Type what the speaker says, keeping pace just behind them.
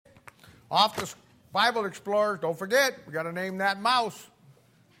Off the Bible Explorers, don't forget, we got to name that mouse.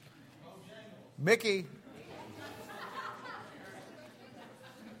 Mickey.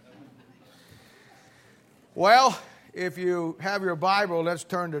 Well, if you have your Bible, let's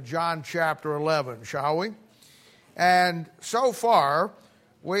turn to John chapter 11, shall we? And so far,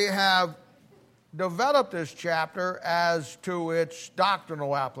 we have developed this chapter as to its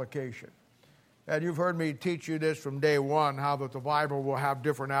doctrinal application. And you've heard me teach you this from day one, how that the Bible will have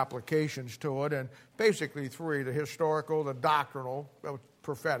different applications to it, and basically three: the historical, the doctrinal,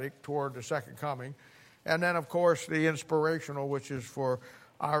 prophetic toward the second coming, and then, of course, the inspirational, which is for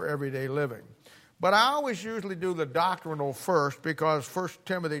our everyday living. But I always usually do the doctrinal first, because 1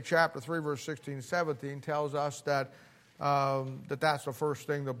 Timothy chapter 3, verse 16, 17 tells us that that's the first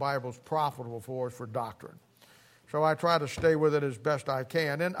thing the Bible's profitable for, is for doctrine. So I try to stay with it as best I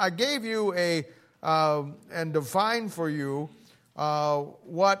can. And I gave you and defined for you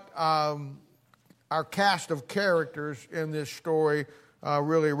what our cast of characters in this story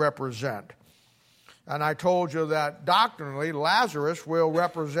really represent. And I told you that doctrinally, Lazarus will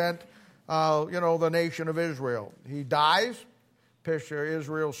represent the nation of Israel. He dies, picture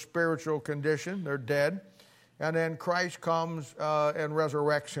Israel's spiritual condition, they're dead, and then Christ comes and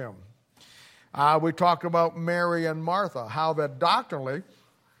resurrects him. We talked about Mary and Martha, how that doctrinally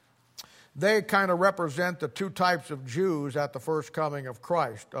they kind of represent the two types of Jews at the first coming of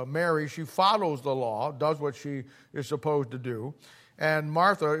Christ. Mary, she follows the law, does what she is supposed to do, and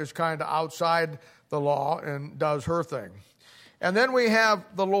Martha is kind of outside the law and does her thing. And then we have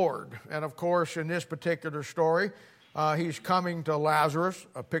the Lord. And of course, in this particular story, he's coming to Lazarus,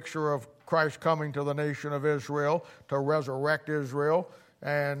 a picture of Christ coming to the nation of Israel to resurrect Israel.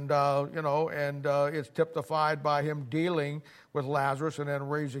 And, it's typified by him dealing with Lazarus and then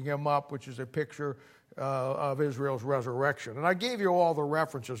raising him up, which is a picture of Israel's resurrection. And I gave you all the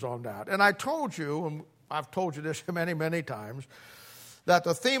references on that. And I told you, and I've told you this many, many times, that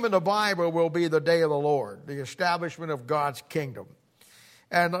the theme of the Bible will be the day of the Lord, the establishment of God's kingdom.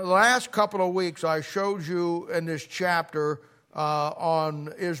 And the last couple of weeks, I showed you in this chapter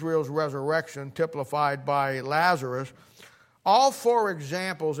on Israel's resurrection, typified by Lazarus, all four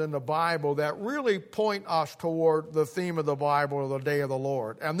examples in the Bible that really point us toward the theme of the Bible, the day of the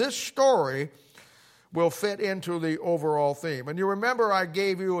Lord. And this story will fit into the overall theme. And you remember I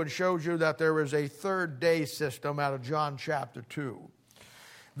gave you and showed you that there is a third day system out of John chapter 2.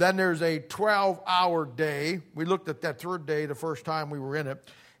 Then there's a 12-hour day. We looked at that third day the first time we were in it.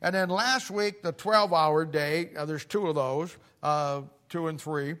 And then last week, the 12-hour day, there's two of those, 2 and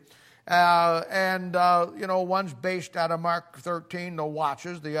 3. One's based out of Mark 13, the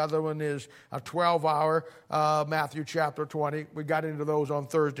watches. The other one is a 12-hour, Matthew chapter 20. We got into those on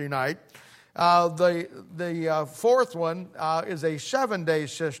Thursday night. The fourth one is a 7-day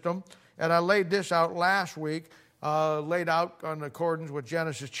system, and I laid this out last week, laid out in accordance with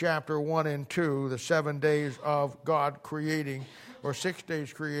Genesis chapter 1 and 2, the 7 days of God creating, or 6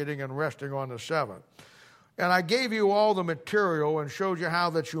 days creating and resting on the seventh. And I gave you all the material and showed you how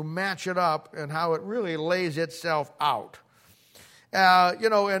that you match it up and how it really lays itself out.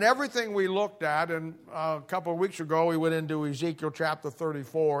 And everything we looked at, and a couple of weeks ago we went into Ezekiel chapter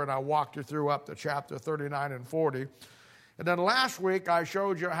 34, and I walked you through up to chapter 39 and 40. And then last week I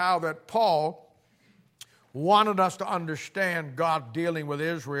showed you how that Paul wanted us to understand God dealing with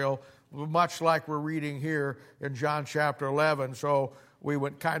Israel, much like we're reading here in John chapter 11. So we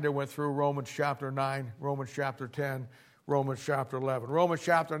went through Romans chapter 9, Romans chapter 10, Romans chapter 11. Romans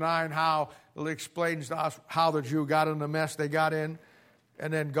chapter 9, how it explains to us how the Jew got in the mess they got in,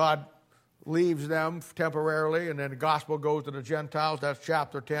 and then God leaves them temporarily, and then the gospel goes to the Gentiles. That's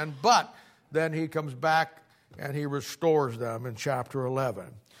chapter 10. But then he comes back and he restores them in chapter 11.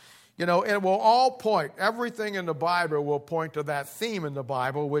 It will all point, everything in the Bible will point to that theme in the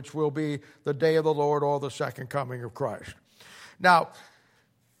Bible, which will be the day of the Lord or the second coming of Christ. Now,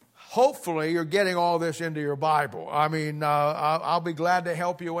 hopefully you're getting all this into your Bible. I mean, I'll be glad to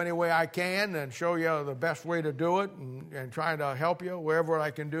help you any way I can and show you the best way to do it and trying to help you wherever I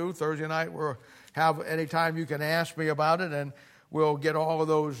can do. Thursday night we'll have any time you can ask me about it, and we'll get all of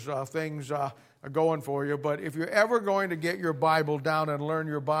those things going for you. But if you're ever going to get your Bible down and learn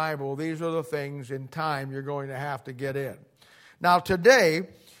your Bible, these are the things in time you're going to have to get in. Now today,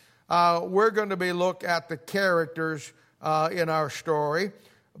 we're going to be looking at the characters in our story.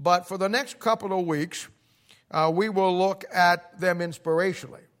 But for the next couple of weeks, we will look at them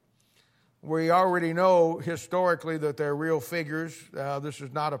inspirationally. We already know historically that they're real figures. This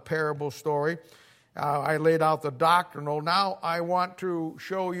is not a parable story. I laid out the doctrinal. Now I want to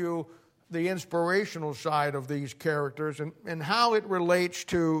show you the inspirational side of these characters and how it relates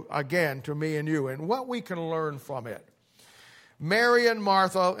to, again, to me and you, and what we can learn from it. Mary and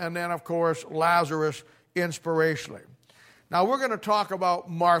Martha, and then, of course, Lazarus inspirationally. Now, we're going to talk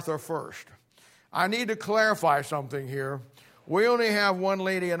about Martha first. I need to clarify something here. We only have one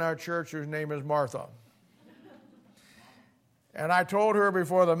lady in our church whose name is Martha. And I told her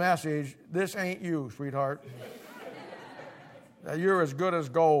before the message, this ain't you, sweetheart. You're as good as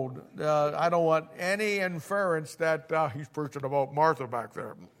gold. I don't want any inference that he's preaching about Martha back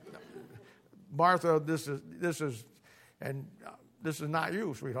there. Martha, this is not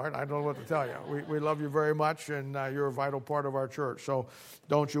you, sweetheart. I don't know what to tell you. We love you very much, and you're a vital part of our church, so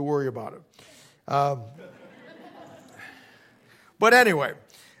don't you worry about it. But anyway,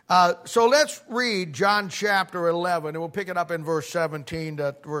 so let's read John chapter 11, and we'll pick it up in verse 17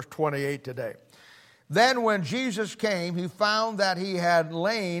 to verse 28 today. Then when Jesus came, he found that he had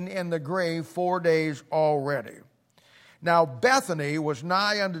lain in the grave 4 days already. Now Bethany was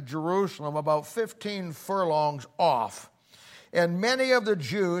nigh unto Jerusalem, about 15 furlongs off. And many of the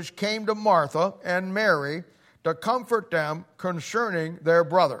Jews came to Martha and Mary to comfort them concerning their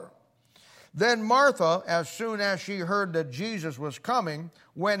brother. Then Martha, as soon as she heard that Jesus was coming,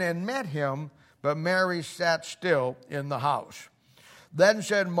 went and met him, but Mary sat still in the house. Then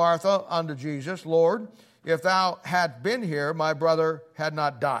said Martha unto Jesus, Lord, if thou hadst been here, my brother had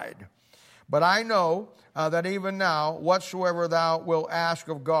not died. But I know that even now, whatsoever thou wilt ask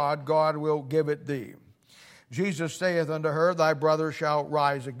of God, God will give it thee. Jesus saith unto her, thy brother shall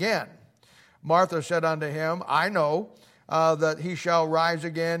rise again. Martha said unto him, I know that he shall rise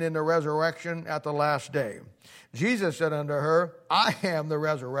again in the resurrection at the last day. Jesus said unto her, I am the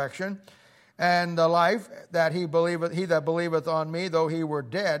resurrection and the life, that he that believeth on me, though he were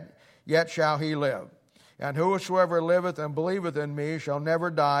dead, yet shall he live. And whosoever liveth and believeth in me shall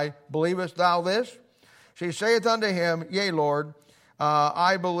never die. Believest thou this? She saith unto him, Yea, Lord,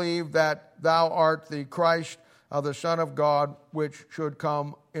 I believe that thou art the Christ, the Son of God, which should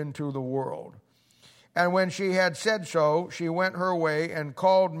come into the world. And when she had said so, she went her way and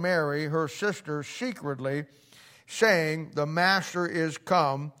called Mary, her sister, secretly, saying, The Master is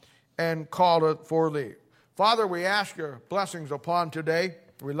come, and calleth for thee. Father, we ask your blessings upon today.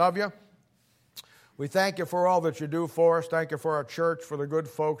 We love you. We thank you for all that you do for us. Thank you for our church, for the good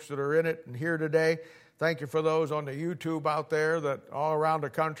folks that are in it and here today. Thank you for those on the YouTube out there that all around the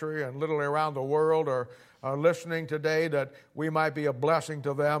country and literally around the world are listening today, that we might be a blessing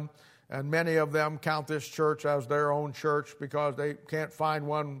to them. And many of them count this church as their own church because they can't find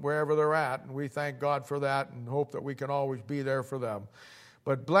one wherever they're at. And we thank God for that and hope that we can always be there for them.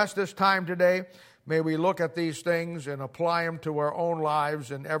 But bless this time today. May we look at these things and apply them to our own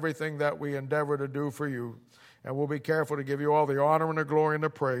lives and everything that we endeavor to do for you. And we'll be careful to give you all the honor and the glory and the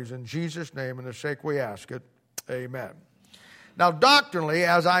praise. In Jesus' name and the sake we ask it. Amen. Now, doctrinally,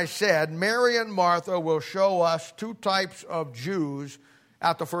 as I said, Mary and Martha will show us two types of Jews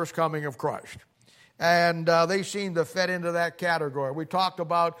at the first coming of Christ. And they seem to fit into that category. We talked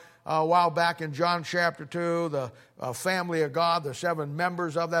about a while back in John chapter 2, the family of God, the 7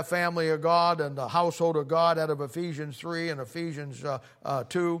 members of that family of God, and the household of God out of Ephesians 3 and Ephesians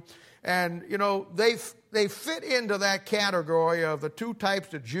 2. And, you know, they fit into that category of the two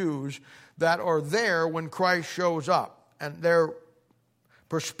types of Jews that are there when Christ shows up, and their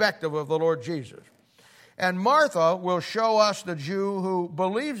perspective of the Lord Jesus. And Martha will show us the Jew who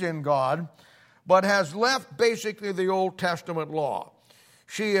believes in God, but has left basically the Old Testament law.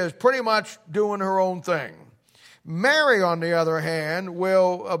 She is pretty much doing her own thing. Mary, on the other hand,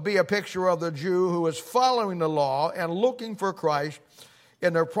 will be a picture of the Jew who is following the law and looking for Christ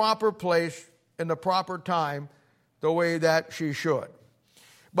in the proper place, in the proper time, the way that she should.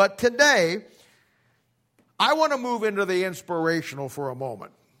 But today, I want to move into the inspirational for a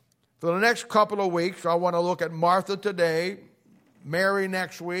moment. For the next couple of weeks, I want to look at Martha today, Mary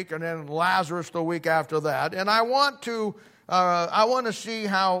next week, and then Lazarus the week after that. And I want to see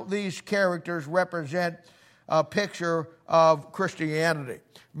how these characters represent a picture of Christianity.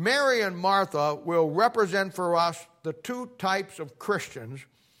 Mary and Martha will represent for us the two types of Christians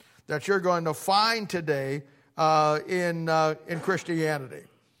that you're going to find today in Christianity.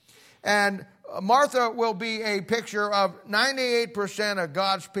 And Martha will be a picture of 98% of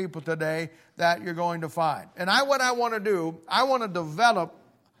God's people today that you're going to find. And what I want to do, I want to develop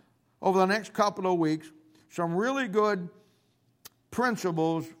over the next couple of weeks some really good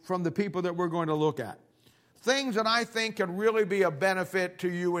principles from the people that we're going to look at. Things that I think can really be a benefit to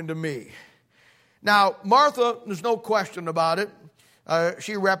you and to me. Now, Martha, there's no question about it.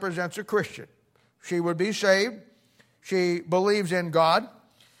 She represents a Christian. She would be saved. She believes in God.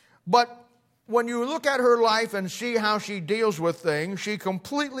 But when you look at her life and see how she deals with things, she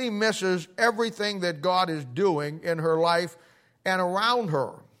completely misses everything that God is doing in her life and around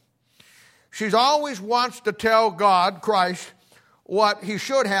her. She always wants to tell God, Christ, what he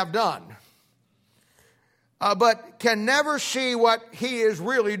should have done, but can never see what he is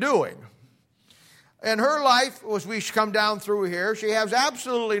really doing. In her life, as we come down through here, she has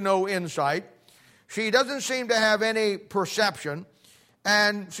absolutely no insight. She doesn't seem to have any perception,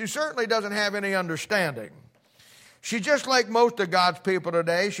 and she certainly doesn't have any understanding. She's just like most of God's people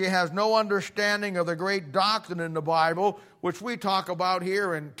today. She has no understanding of the great doctrine in the Bible, which we talk about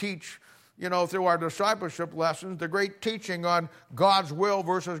here and teach, through our discipleship lessons, the great teaching on God's will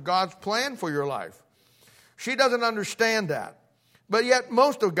versus God's plan for your life. She doesn't understand that. But yet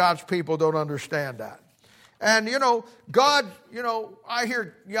most of God's people don't understand that. And, God, I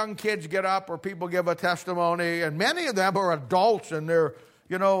hear young kids get up or people give a testimony, and many of them are adults and they're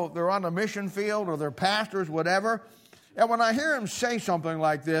on the mission field or they're pastors, whatever. And when I hear them say something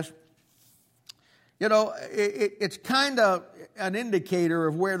like this, it's kind of an indicator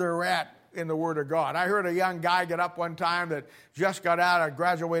of where they're at in the Word of God. I heard a young guy get up one time that just got out,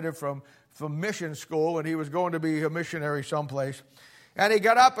 graduated from mission school, and he was going to be a missionary someplace. And he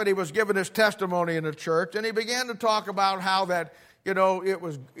got up and he was giving his testimony in the church, and he began to talk about how that, it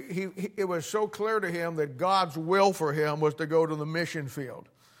was so clear to him that God's will for him was to go to the mission field.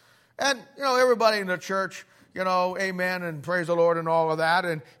 And, everybody in the church, amen and praise the Lord and all of that.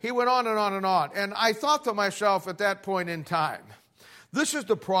 And he went on and on and on. And I thought to myself at that point in time, this is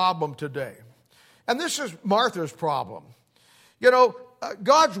the problem today. And this is Martha's problem.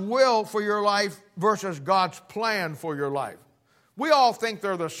 God's will for your life versus God's plan for your life. We all think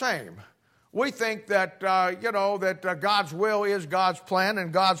they're the same. We think that, that God's will is God's plan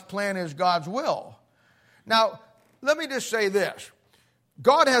and God's plan is God's will. Now, let me just say this.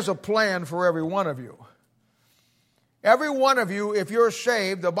 God has a plan for every one of you. Every one of you, if you're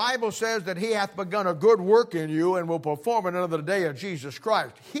saved, the Bible says that he hath begun a good work in you and will perform it unto the day of Jesus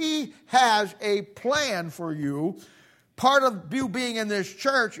Christ. He has a plan for you. Part of you being in this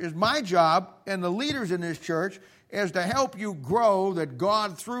church is my job, and the leaders in this church, is to help you grow, that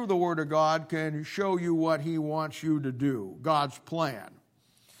God, through the Word of God, can show you what he wants you to do, God's plan.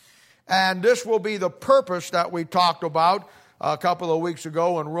 And this will be the purpose that we talked about a couple of weeks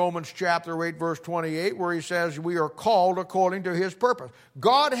ago in Romans chapter 8, verse 28, where he says we are called according to his purpose.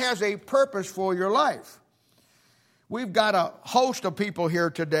 God has a purpose for your life. We've got a host of people here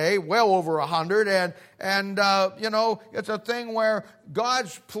today, well over 100, and it's a thing where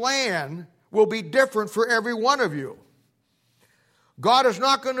God's plan will be different for every one of you. God is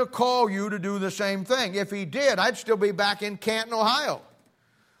not going to call you to do the same thing. If he did, I'd still be back in Canton, Ohio.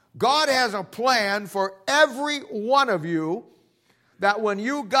 God has a plan for every one of you, that when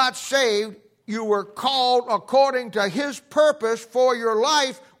you got saved, you were called according to his purpose for your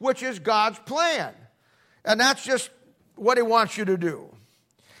life, which is God's plan. And that's just what he wants you to do.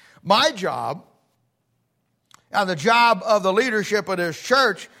 My job, and the job of the leadership of this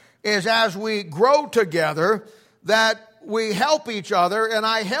church, is as we grow together, that we help each other, and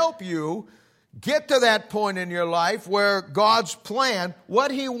I help you get to that point in your life where God's plan,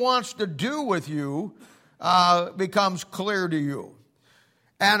 what he wants to do with you, becomes clear to you.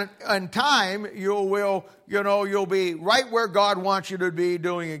 And in time, you'll be right where God wants you to be,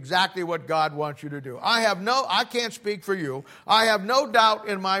 doing exactly what God wants you to do. I can't speak for you. I have no doubt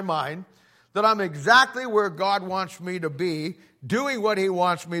in my mind that I'm exactly where God wants me to be, doing what he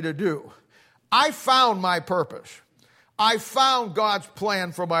wants me to do. I found my purpose. I found God's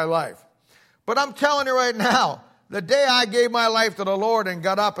plan for my life. But I'm telling you right now, the day I gave my life to the Lord and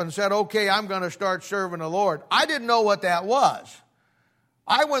got up and said, okay, I'm going to start serving the Lord, I didn't know what that was.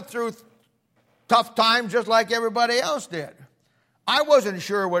 I went through tough times just like everybody else did. I wasn't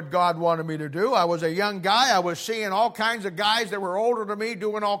sure what God wanted me to do. I was a young guy. I was seeing all kinds of guys that were older than me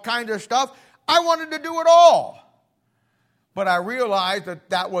doing all kinds of stuff. I wanted to do it all. But I realized that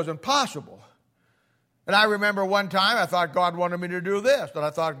that wasn't possible. And I remember one time I thought God wanted me to do this, and I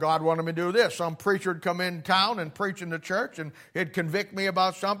thought God wanted me to do this. Some preacher would come in town and preach in the church, and he'd convict me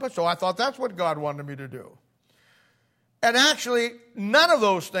about something, so I thought that's what God wanted me to do. And actually, none of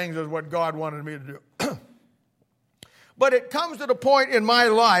those things is what God wanted me to do. But it comes to the point in my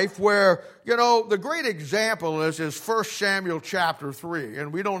life where, the great example is 1 Samuel chapter 3,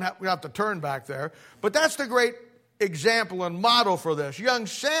 and we have to turn back there, but that's the great example and model for this. Young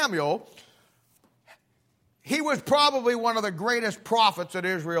Samuel, he was probably one of the greatest prophets that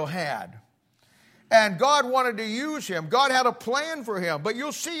Israel had. And God wanted to use him. God had a plan for him. But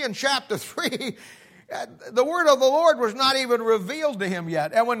you'll see in chapter 3, The word of the Lord was not even revealed to him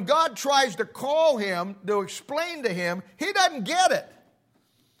yet. And when God tries to call him, to explain to him, he doesn't get it.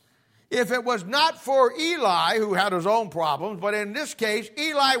 If it was not for Eli, who had his own problems, but in this case,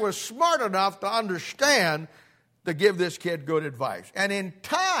 Eli was smart enough to understand to give this kid good advice. And in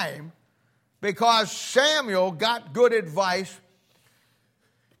time, because Samuel got good advice,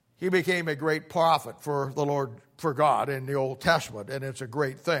 he became a great prophet for the Lord, for God in the Old Testament. And it's a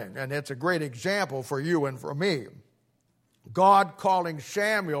great thing. And it's a great example for you and for me. God calling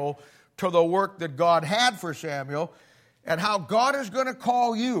Samuel to the work that God had for Samuel, and how God is going to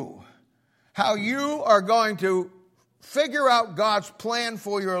call you. How you are going to figure out God's plan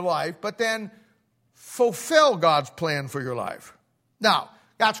for your life, but then fulfill God's plan for your life. Now,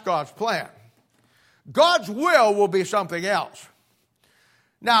 that's God's plan. God's will be something else.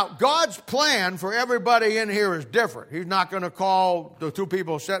 Now, God's plan for everybody in here is different. He's not going to call the two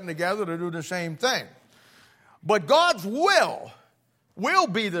people sitting together to do the same thing. But God's will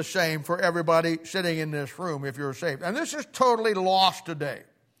be the same for everybody sitting in this room if you're saved. And this is totally lost today.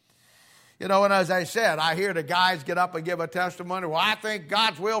 You know, and as I said, I hear the guys get up and give a testimony. Well, I think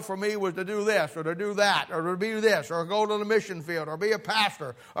God's will for me was to do this or to do that or to be this or go to the mission field or be a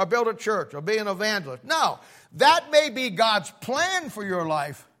pastor or build a church or be an evangelist. No, that may be God's plan for your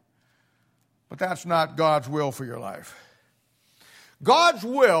life, but that's not God's will for your life. God's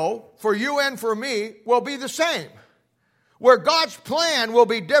will for you and for me will be the same. Where God's plan will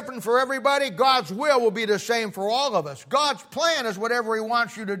be different for everybody, God's will be the same for all of us. God's plan is whatever He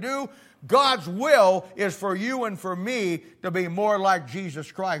wants you to do. God's will is for you and for me to be more like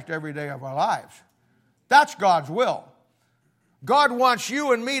Jesus Christ every day of our lives. That's God's will. God wants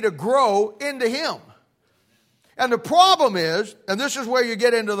you and me to grow into Him. And the problem is, and this is where you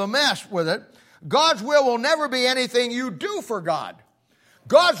get into the mess with it, God's will never be anything you do for God.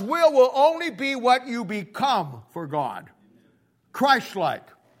 God's will only be what you become for God. Christ-like.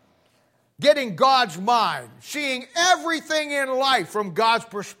 Getting God's mind, seeing everything in life from God's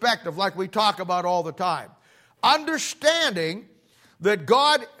perspective, like we talk about all the time. Understanding that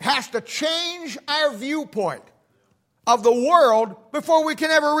God has to change our viewpoint of the world before we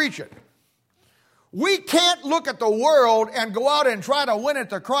can ever reach it. We can't look at the world and go out and try to win it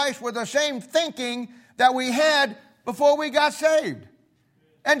to Christ with the same thinking that we had before we got saved.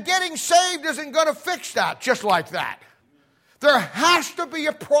 And getting saved isn't going to fix that just like that. There has to be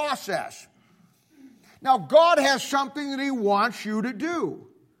a process. Now, God has something that He wants you to do.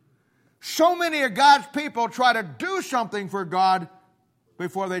 So many of God's people try to do something for God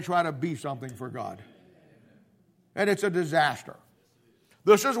before they try to be something for God. And it's a disaster.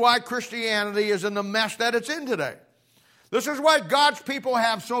 This is why Christianity is in the mess that it's in today. This is why God's people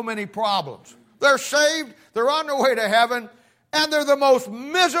have so many problems. They're saved, they're on their way to heaven, and they're the most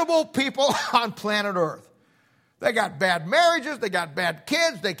miserable people on planet Earth. They got bad marriages, they got bad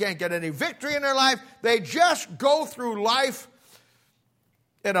kids, they can't get any victory in their life. They just go through life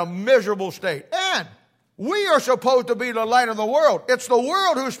in a miserable state. And we are supposed to be the light of the world. It's the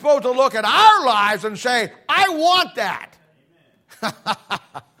world who's supposed to look at our lives and say, I want that.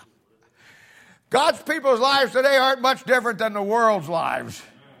 God's people's lives today aren't much different than the world's lives,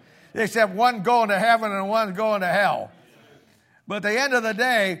 except one going to heaven and one going to hell. But at the end of the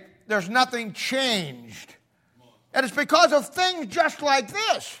day, there's nothing changed. And it's because of things just like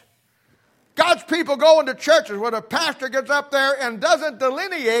this. God's people go into churches where the pastor gets up there and doesn't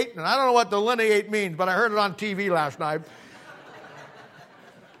delineate, and I don't know what delineate means, but I heard it on TV last night,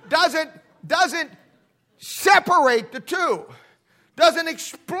 doesn't separate the two, doesn't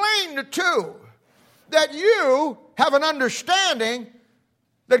explain the two, that you have an understanding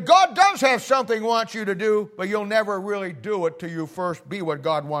that God does have something He wants you to do, but you'll never really do it till you first be what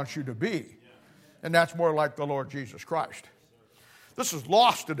God wants you to be. And that's more like the Lord Jesus Christ. This is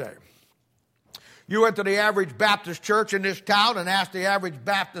lost today. You went to the average Baptist church in this town and asked the average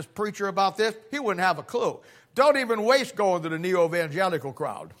Baptist preacher about this, he wouldn't have a clue. Don't even waste going to the neo-evangelical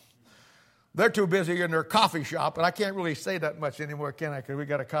crowd. They're too busy in their coffee shop, and I can't really say that much anymore, can I? Because we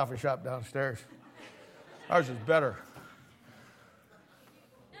got a coffee shop downstairs. Ours is better.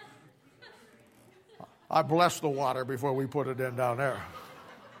 I blessed the water before we put it in down there.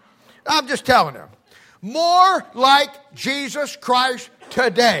 I'm just telling you. More like Jesus Christ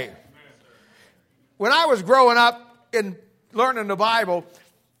today. When I was growing up and learning the Bible,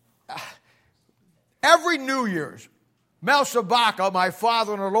 every New Year's, Mel Sabaka, my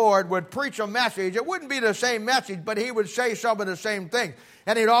father in the Lord, would preach a message. It wouldn't be the same message, but he would say some of the same things.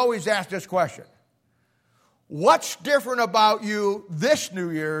 And he'd always ask this question. What's different about you this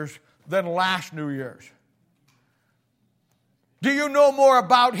New Year's than last New Year's? Do you know more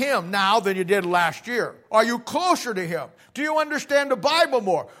about Him now than you did last year? Are you closer to Him? Do you understand the Bible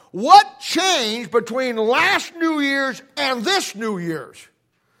more? What changed between last New Year's and this New Year's?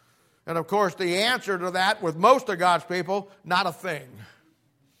 And of course, the answer to that with most of God's people, not a thing.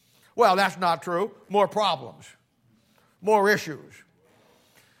 Well, that's not true. More problems. More issues.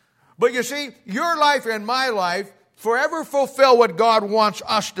 But you see, your life and my life forever fulfill what God wants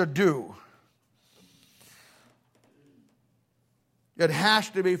us to do. It has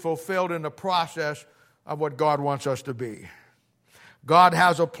to be fulfilled in the process of what God wants us to be. God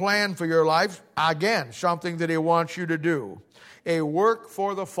has a plan for your life. Again, something that He wants you to do. A work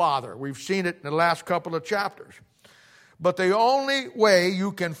for the Father. We've seen it in the last couple of chapters. But the only way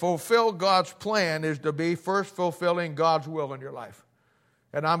you can fulfill God's plan is to be first fulfilling God's will in your life.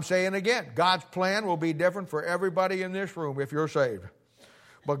 And I'm saying again, God's plan will be different for everybody in this room if you're saved.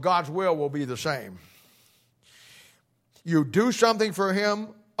 But God's will be the same. You do something for Him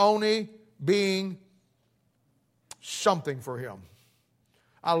only being something for Him.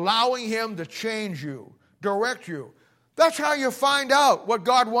 Allowing Him to change you, direct you. That's how you find out what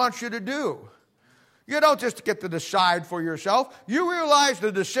God wants you to do. You don't just get to decide for yourself. You realize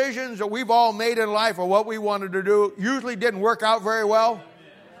the decisions that we've all made in life or what we wanted to do usually didn't work out very well.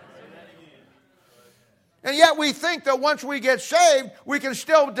 And yet we think that once we get saved, we can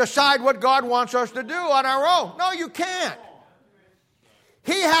still decide what God wants us to do on our own. No, you can't.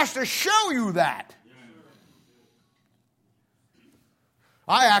 He has to show you that.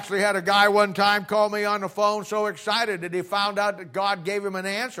 I actually had a guy one time call me on the phone so excited that he found out that God gave him an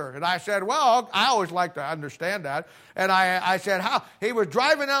answer. And I said, well, I always like to understand that. And I said, how? He was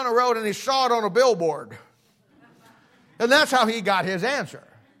driving down the road and he saw it on a billboard. And that's how he got his answer.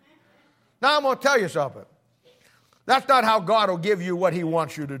 Now I'm going to tell you something. That's not how God will give you what He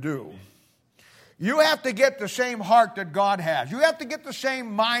wants you to do. You have to get the same heart that God has. You have to get the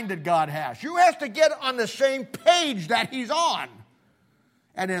same mind that God has. You have to get on the same page that He's on.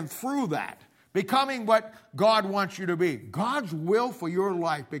 And then through that, becoming what God wants you to be. God's will for your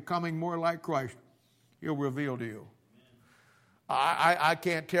life, becoming more like Christ, He'll reveal to you. I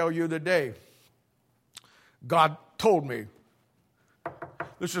can't tell you the day God told me,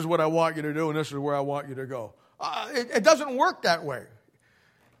 this is what I want you to do and this is where I want you to go. It doesn't work that way.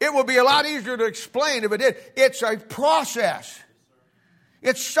 It would be a lot easier to explain if it did. It's a process.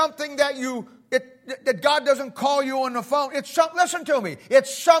 It's something that that God doesn't call you on the phone. Listen to me.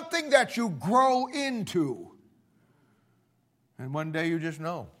 It's something that you grow into. And one day you just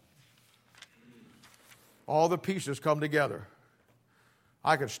know. All the pieces come together.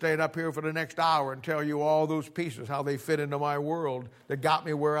 I could stand up here for the next hour and tell you all those pieces, how they fit into my world that got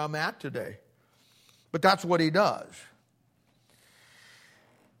me where I'm at today. But that's what He does.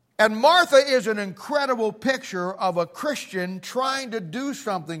 And Martha is an incredible picture of a Christian trying to do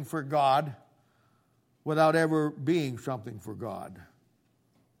something for God without ever being something for God.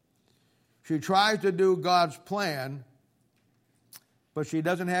 She tries to do God's plan, but she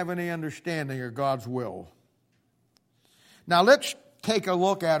doesn't have any understanding of God's will. Now let's take a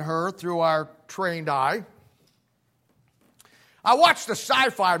look at her through our trained eye. I watched a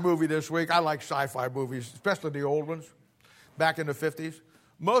sci-fi movie this week. I like sci-fi movies, especially the old ones, back in the 50s.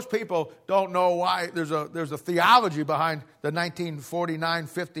 Most people don't know why there's a theology behind the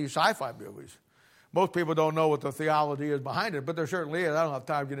 1949-50 sci-fi movies. Most people don't know what the theology is behind it, but there certainly is. I don't have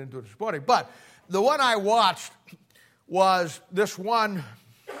time to get into it this morning. But the one I watched was this one.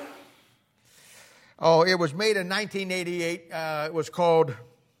 Oh, it was made in 1988. It was called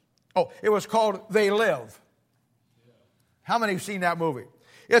They Live. How many have seen that movie?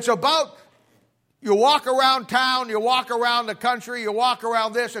 It's about, you walk around town, you walk around the country, you walk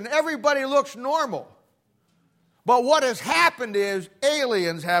around this, and everybody looks normal. But what has happened is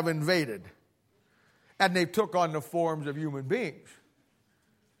aliens have invaded. And they took on the forms of human beings.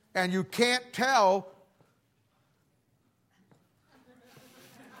 And you can't tell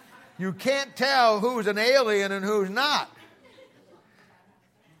who's an alien and who's not.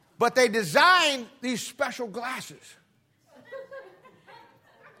 But they designed these special glasses.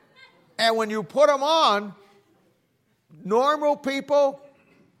 And when you put them on, normal people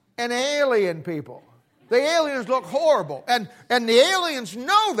and alien people, the aliens look horrible. And the aliens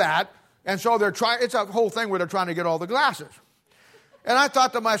know that, and so they're trying, it's a whole thing where they're trying to get all the glasses. And I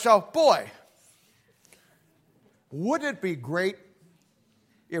thought to myself, boy, wouldn't it be great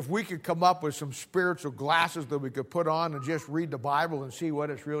if we could come up with some spiritual glasses that we could put on and just read the Bible and see what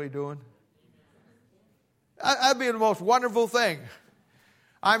it's really doing? That'd be the most wonderful thing.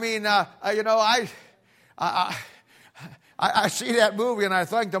 I mean, I see that movie and I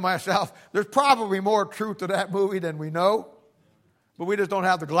think to myself, there's probably more truth to that movie than we know. but we just don't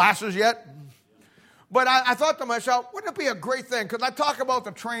have the glasses yet. But I thought to myself, wouldn't it be a great thing? Because I talk about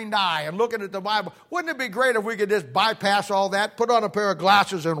the trained eye and looking at the Bible. Wouldn't it be great if we could just bypass all that, put on a pair of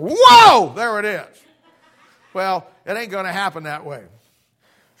glasses, and whoa, there it is. Well, it ain't going to happen that way.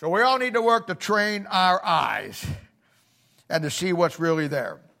 So we all need to work to train our eyes and to see what's really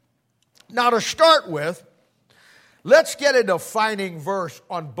there. Now, to start with, let's get a defining verse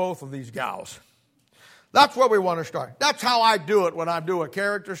on both of these gals. That's where we want to start. That's how I do it when I do a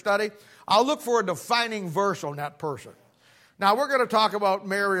character study. I'll look for a defining verse on that person. Now, we're going to talk about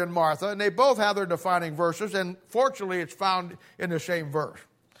Mary and Martha, and they both have their defining verses, and fortunately, it's found in the same verse.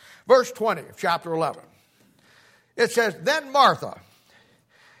 Verse 20 of chapter 11. It says, "Then Martha,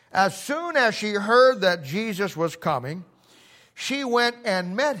 as soon as she heard that Jesus was coming, she went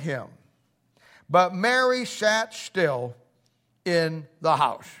and met him. But Mary sat still in the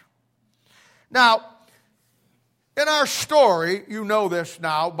house." Now, in our story, you know this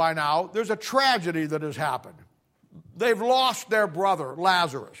by now, there's a tragedy that has happened. They've lost their brother,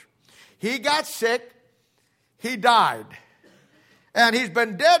 Lazarus. He got sick, he died. And he's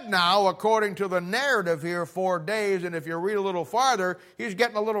been dead now, according to the narrative here, 4 days. And if you read a little farther, he's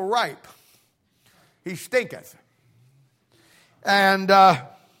getting a little ripe. He stinketh. And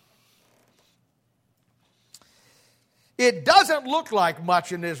it doesn't look like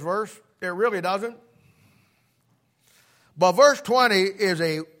much in this verse. It really doesn't. But verse 20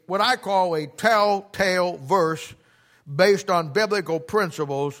 is what I call a telltale verse based on biblical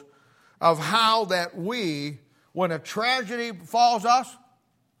principles of how that we, when a tragedy befalls us,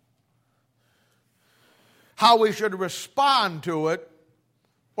 how we should respond to it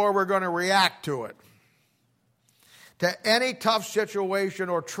or we're going to react to it. To any tough situation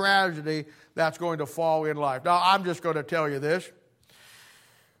or tragedy that's going to fall in life. Now, I'm just going to tell you this.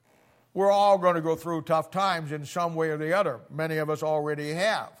 We're all going to go through tough times in some way or the other. Many of us already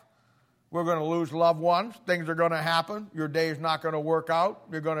have. We're going to lose loved ones. Things are going to happen. Your day is not going to work out.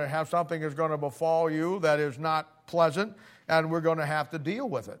 You're going to have something that's going to befall you that is not pleasant, and we're going to have to deal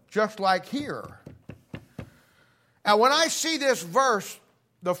with it, just like here. And when I see this verse,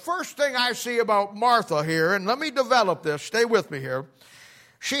 the first thing I see about Martha here, and let me develop this, stay with me here,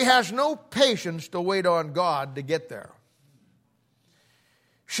 she has no patience to wait on God to get there.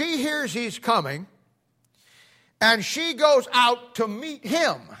 She hears he's coming, and she goes out to meet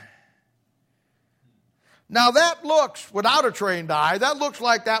him. Now that looks, without a trained eye, that looks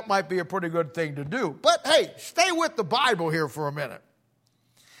like that might be a pretty good thing to do. But hey, stay with the Bible here for a minute.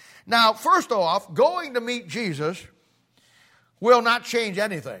 Now, first off, going to meet Jesus will not change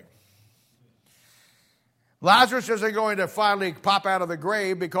anything. Lazarus isn't going to finally pop out of the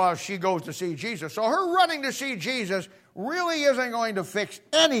grave because she goes to see Jesus. So her running to see Jesus really isn't going to fix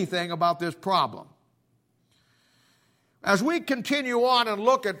anything about this problem. As we continue on and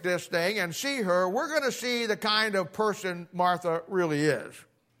look at this thing and see her, we're going to see the kind of person Martha really is.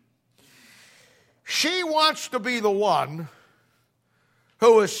 She wants to be the one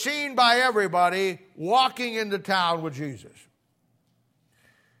who is seen by everybody walking into town with Jesus.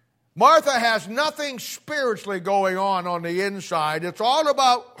 Martha has nothing spiritually going on the inside. It's all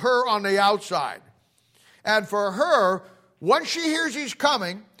about her on the outside. And for her, once she hears he's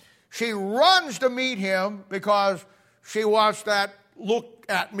coming, she runs to meet him because she wants that look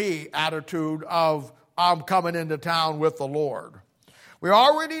at me attitude of I'm coming into town with the Lord. We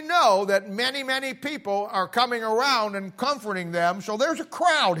already know that many, many people are coming around and comforting them, so there's a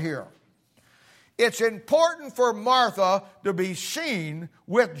crowd here. It's important for Martha to be seen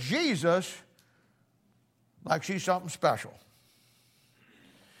with Jesus like she's something special.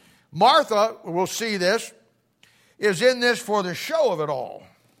 Martha, we'll see this, is in this for the show of it all.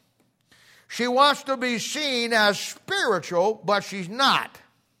 She wants to be seen as spiritual, but she's not.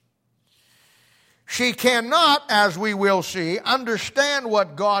 She cannot, as we will see, understand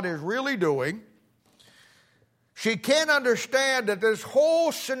what God is really doing. She can't understand that this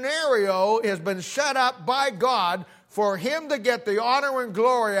whole scenario has been set up by God for him to get the honor and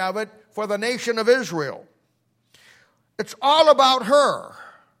glory of it for the nation of Israel. It's all about her.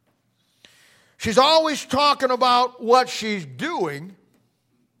 She's always talking about what she's doing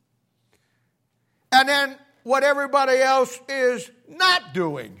and then what everybody else is not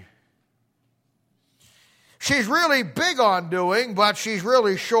doing. She's really big on doing, but she's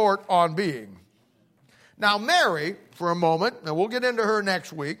really short on being. Now, Mary, for a moment, and we'll get into her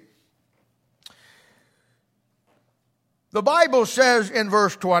next week. The Bible says in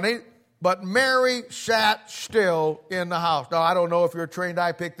verse 20, but Mary sat still in the house. Now, I don't know if you're trained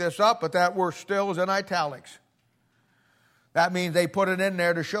eye picked this up, but that word still is in italics. That means they put it in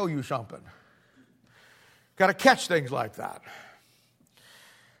there to show you something. Got to catch things like that.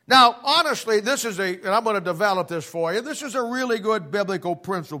 Now, honestly, this is and I'm going to develop this for you, this is a really good biblical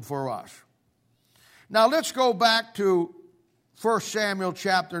principle for us. Now, let's go back to 1 Samuel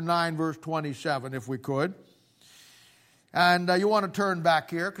chapter 9, verse 27, if we could. And you want to turn back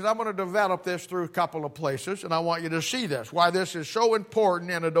here, because I'm going to develop this through a couple of places, and I want you to see this, why this is so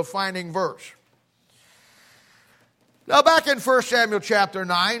important in a defining verse. Now, back in 1 Samuel chapter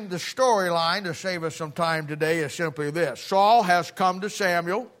 9, the storyline, to save us some time today, is simply this. Saul has come to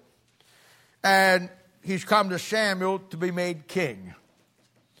Samuel, and he's come to Samuel to be made king.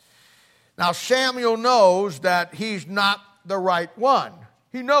 Now, Samuel knows that he's not the right one.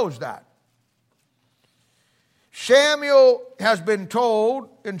 He knows that. Samuel has been told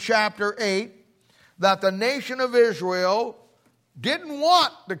in chapter 8 that the nation of Israel didn't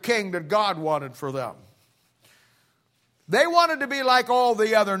want the king that God wanted for them. They wanted to be like all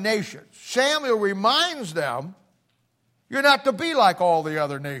the other nations. Samuel reminds them, you're not to be like all the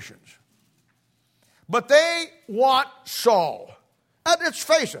other nations. But they want Saul. And let's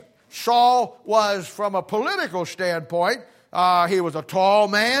face it, Saul was, from a political standpoint, he was a tall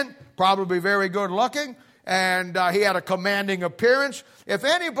man, probably very good looking, and he had a commanding appearance. If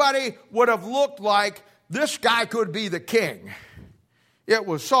anybody would have looked like this guy could be the king, it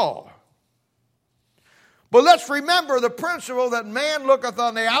was Saul. But let's remember the principle that man looketh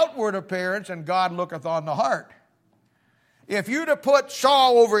on the outward appearance and God looketh on the heart. If you'd have put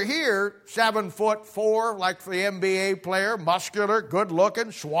Saul over here, 7'4", like the NBA player, muscular, good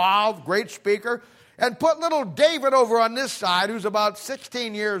looking, suave, great speaker, and put little David over on this side, who's about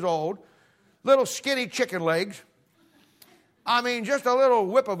 16 years old, little skinny chicken legs, I mean, just a little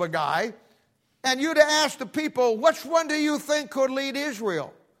whip of a guy, and you'd have asked the people, which one do you think could lead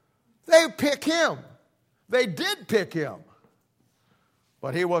Israel? They pick him. They did pick him.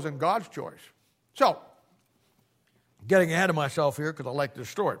 But he wasn't God's choice. So, getting ahead of myself here because I like this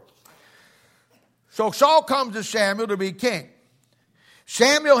story. So Saul comes to Samuel to be king.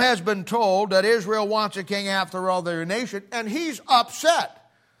 Samuel has been told that Israel wants a king after all their nation, and he's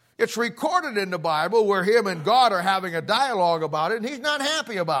upset. It's recorded in the Bible where him and God are having a dialogue about it, and he's not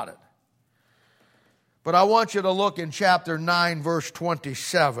happy about it. But I want you to look in chapter 9, verse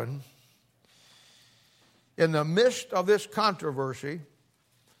 27. In the midst of this controversy,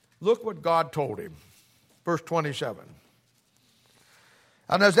 look what God told him. Verse 27.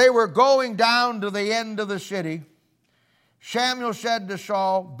 And as they were going down to the end of the city, Samuel said to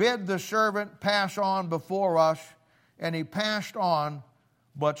Saul, bid the servant pass on before us. And he passed on,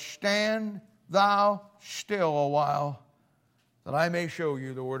 but stand thou still a while, that I may show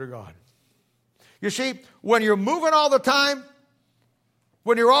you the word of God. You see, when you're moving all the time,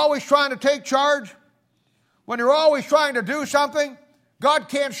 when you're always trying to take charge, when you're always trying to do something, God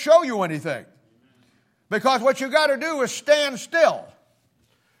can't show you anything. Because what you got to do is stand still.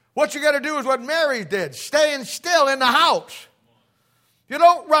 What you got to do is what Mary did, staying still in the house. You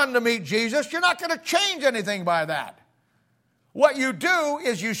don't run to meet Jesus. You're not going to change anything by that. What you do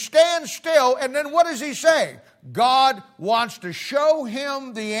is you stand still, and then what does he say? God wants to show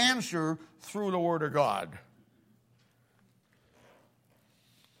him the answer through the Word of God.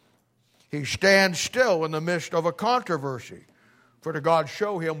 He stands still in the midst of a controversy for to God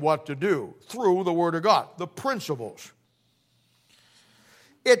show him what to do through the Word of God, the principles.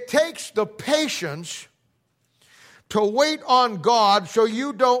 It takes the patience to wait on God so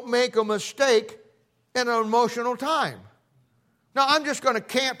you don't make a mistake in an emotional time. Now, I'm just going to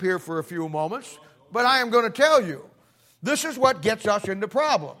camp here for a few moments, but I am going to tell you, this is what gets us into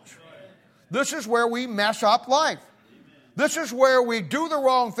problems. This is where we mess up life. This is where we do the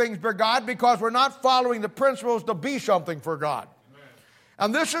wrong things for God because we're not following the principles to be something for God.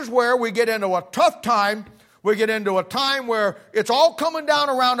 And this is where we get into a tough time. We get into a time where it's all coming down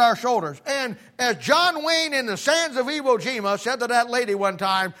around our shoulders. And as John Wayne in The Sands of Iwo Jima said to that lady one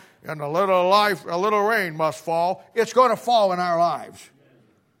time, and a little rain must fall, it's going to fall in our lives.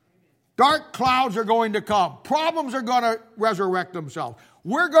 Dark clouds are going to come. Problems are going to resurrect themselves.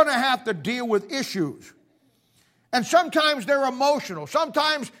 We're going to have to deal with issues. And sometimes they're emotional.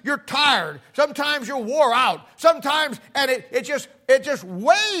 Sometimes you're tired. Sometimes you're wore out. Sometimes, and it just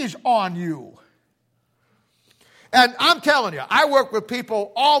weighs on you. And I'm telling you, I work with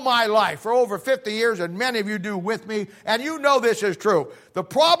people all my life for over 50 years, and many of you do with me, and you know this is true. The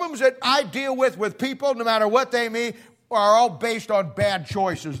problems that I deal with people, no matter what they mean, are all based on bad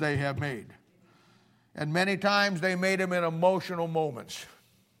choices they have made. And many times they made them in emotional moments.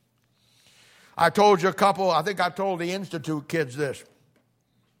 I told you I think I told the Institute kids this.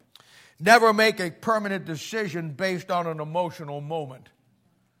 Never make a permanent decision based on an emotional moment.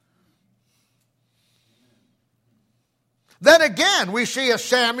 Then again, we see a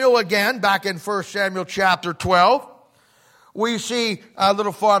Samuel again, back in 1 Samuel chapter 12. We see a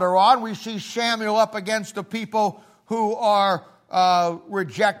little farther on, we see Samuel up against the people who are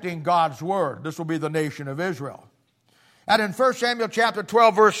rejecting God's word. This will be the nation of Israel. And in 1 Samuel chapter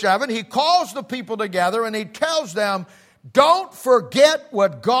 12, verse 7, he calls the people together and he tells them, don't forget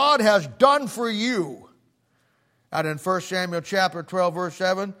what God has done for you. And in 1 Samuel chapter 12, verse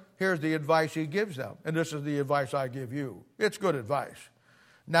 7, here's the advice he gives them. And this is the advice I give you. It's good advice.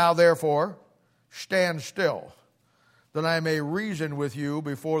 Now, therefore, stand still, that I may reason with you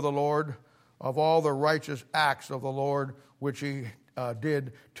before the Lord of all the righteous acts of the Lord which he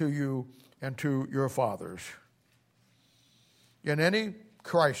did to you and to your fathers. In any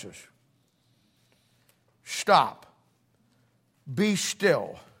crisis, stop, be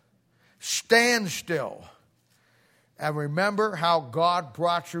still, stand still, and remember how God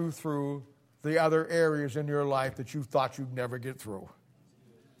brought you through the other areas in your life that you thought you'd never get through.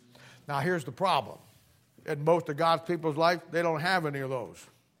 Now, here's the problem. In most of God's people's life, they don't have any of those,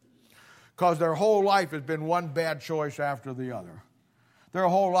 because their whole life has been one bad choice after the other. Their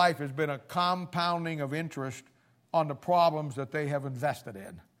whole life has been a compounding of interest on the problems that they have invested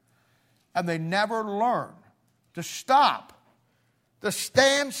in. And they never learn to stop, to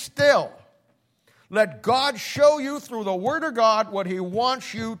stand still. Let God show you through the Word of God what he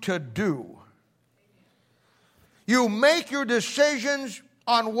wants you to do. You make your decisions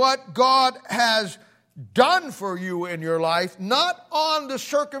on what God has done for you in your life, not on the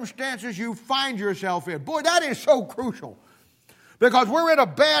circumstances you find yourself in. Boy, that is so crucial. Because we're in a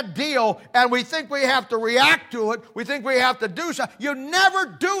bad deal and we think we have to react to it. We think we have to do something. You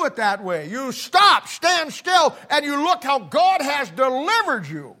never do it that way. You stop, stand still, and you look how God has delivered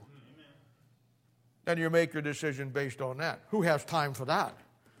you. And you make your decision based on that. Who has time for that?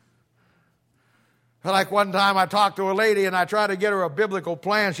 Like one time I talked to a lady and I tried to get her a biblical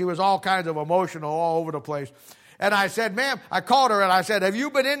plan. She was all kinds of emotional all over the place. And I said, ma'am, I called her and I said, have you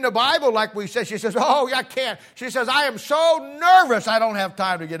been in the Bible like we said? She says, oh, I can't. She says, I am so nervous I don't have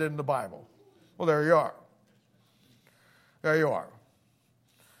time to get in the Bible. Well, there you are. There you are.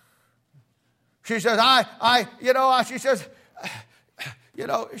 She says,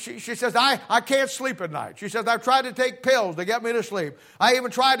 she says, I can't sleep at night. She says, I've tried to take pills to get me to sleep. I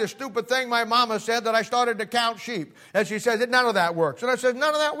even tried a stupid thing my mama said that I started to count sheep. And she says, none of that works. And I said,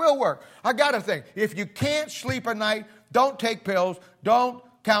 none of that will work. I got to think, if you can't sleep at night, don't take pills, don't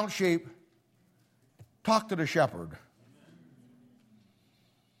count sheep. Talk to the shepherd.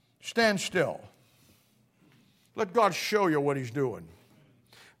 Stand still. Let God show you what he's doing.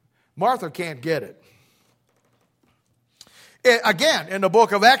 Martha can't get it. Again, in the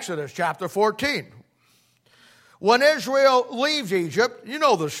book of Exodus, chapter 14. When Israel leaves Egypt, you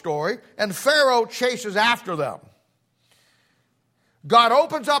know the story, and Pharaoh chases after them. God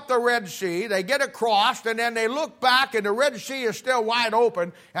opens up the Red Sea, they get across, and then they look back, and the Red Sea is still wide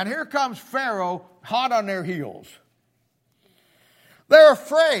open, and here comes Pharaoh hot on their heels. They're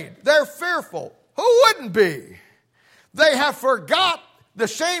afraid, they're fearful. Who wouldn't be? They have forgot the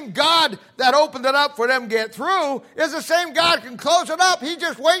same God that opened it up for them to get through is the same God who can close it up. He's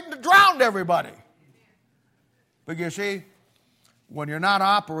just waiting to drown everybody. But you see, when you're not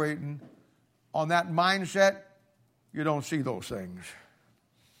operating on that mindset, you don't see those things.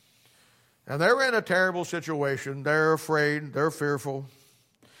 And they're in a terrible situation. They're afraid. They're fearful.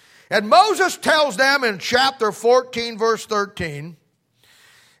 And Moses tells them in chapter 14, verse 13,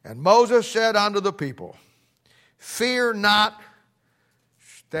 and Moses said unto the people, fear not,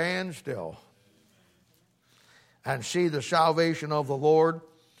 stand still, and see the salvation of the Lord,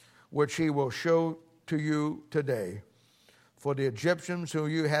 which he will show to you today. For the Egyptians whom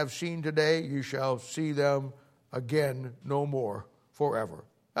you have seen today, you shall see them again no more forever.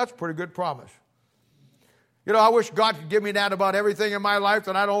 That's a pretty good promise. You know, I wish God could give me that about everything in my life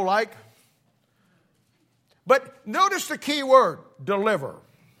that I don't like. But notice the key word, deliver.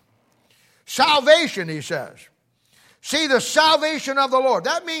 Salvation, he says. See the salvation of the Lord.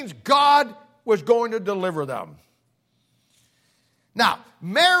 That means God was going to deliver them. Now,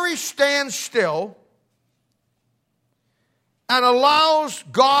 Mary stands still and allows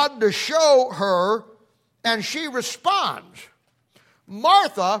God to show her, and she responds.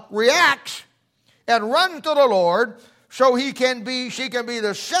 Martha reacts and runs to the Lord so she can be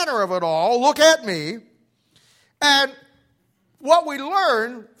the center of it all. Look at me. And what we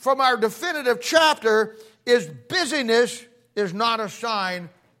learn from our definitive chapter is busyness is not a sign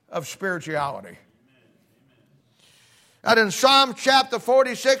of spirituality. And in Psalm chapter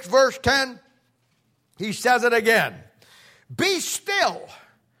 46, verse 10, he says it again. Be still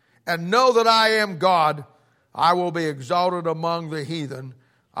and know that I am God. I will be exalted among the heathen.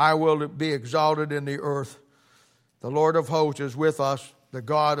 I will be exalted in the earth. The Lord of hosts is with us. The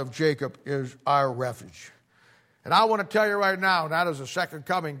God of Jacob is our refuge. And I want to tell you right now, that is a second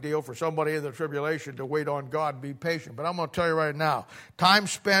coming deal for somebody in the tribulation to wait on God and be patient. But I'm going to tell you right now, time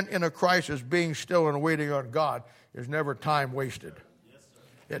spent in a crisis being still and waiting on God is never time wasted. Yes,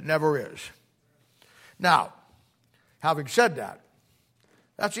 sir. It never is. Now, having said that,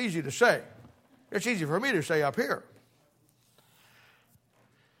 that's easy to say. It's easy for me to say up here.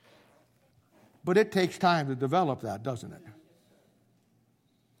 But it takes time to develop that, doesn't it?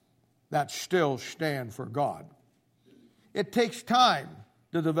 That still stand for God. It takes time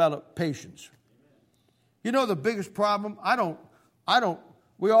to develop patience. You know the biggest problem?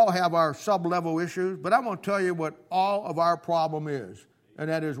 We all have our sub-level issues, but I'm going to tell you what all of our problem is, and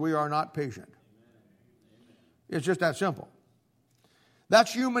that is we are not patient. It's just that simple.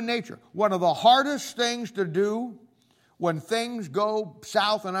 That's human nature. One of the hardest things to do when things go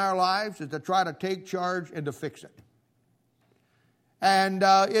south in our lives is to try to take charge and to fix it. And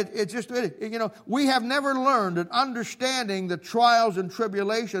we have never learned at understanding the trials and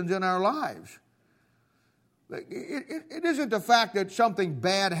tribulations in our lives. It isn't the fact that something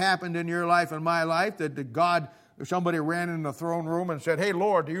bad happened in your life and my life, that God, if somebody ran in the throne room and said, "Hey,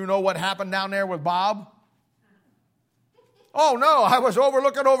 Lord, do you know what happened down there with Bob?" "Oh, no, I was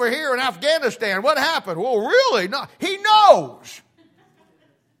looking over here in Afghanistan. What happened?" "Well, really? No." He knows.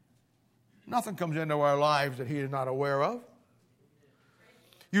 Nothing comes into our lives that he is not aware of.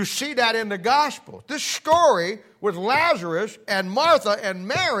 You see that in the gospel. This story with Lazarus and Martha and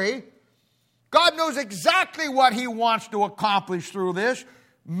Mary, God knows exactly what he wants to accomplish through this.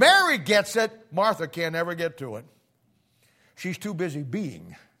 Mary gets it. Martha can't ever get to it. She's too busy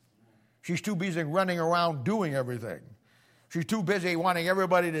being. She's too busy running around doing everything. She's too busy wanting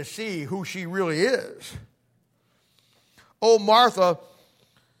everybody to see who she really is. Oh, Martha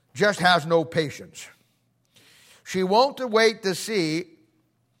just has no patience. She won't wait to see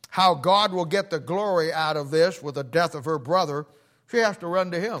how God will get the glory out of this with the death of her brother. She has to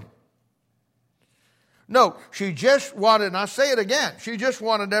run to him. No, she just wanted, and I'll say it again, she just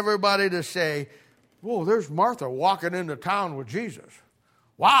wanted everybody to say, "Whoa, there's Martha walking into town with Jesus.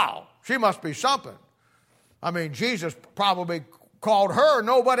 Wow, she must be something." I mean, Jesus probably called her,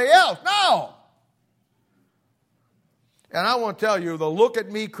 nobody else. No. And I want to tell you, the look at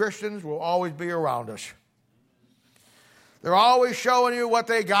me Christians will always be around us. They're always showing you what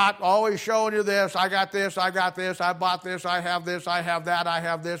they got, always showing you this. I got this, I got this, I bought this, I have this, I have that, I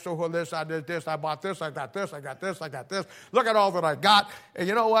have this, oh, this, I did this, I bought this, I got this, I got this, I got this. Look at all that I got. And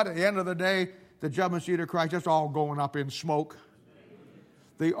you know what? At the end of the day, the judgment seat of Christ, it's all going up in smoke.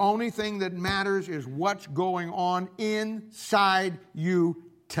 The only thing that matters is what's going on inside you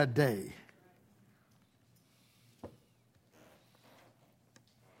today.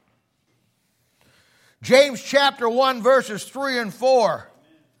 James chapter 1, verses 3 and 4.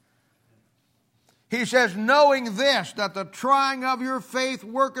 He says, "Knowing this, that the trying of your faith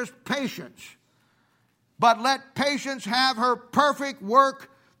worketh patience. But let patience have her perfect work,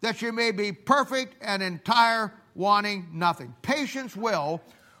 that you may be perfect and entire, wanting nothing." Patience will,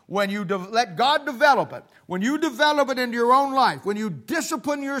 when you let God develop it, when you develop it into your own life, when you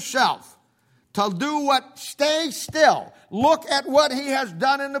discipline yourself to do what, stay still, look at what he has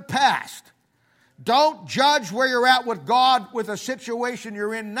done in the past. Don't judge where you're at with God with a situation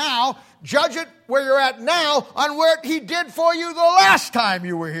you're in now. Judge it where you're at now on what he did for you the last time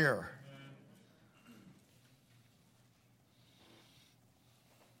you were here.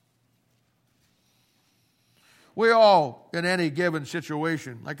 We all, in any given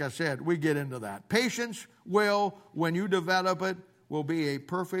situation, like I said, we get into that. Patience will, when you develop it, will be a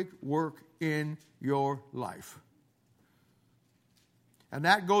perfect work in your life. And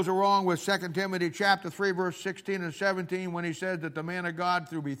that goes along with 2 Timothy chapter 3, verse 16 and 17, when he says that the man of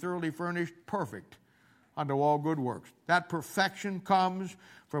God will be thoroughly furnished, perfect unto all good works. That perfection comes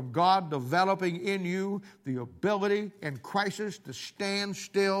from God developing in you the ability in crisis to stand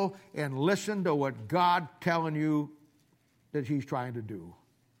still and listen to what God telling you that he's trying to do.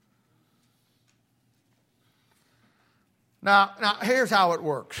 Now here's how it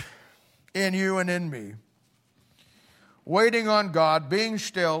works in you and in me. Waiting on God, being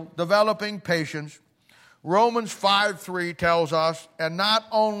still, developing patience. Romans 5:3 tells us, "And not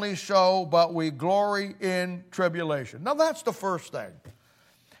only so, but we glory in tribulation." Now that's the first thing.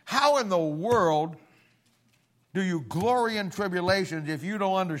 How in the world do you glory in tribulations if you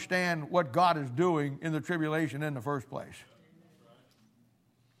don't understand what God is doing in the tribulation in the first place?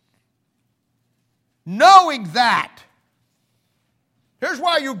 Knowing that, here's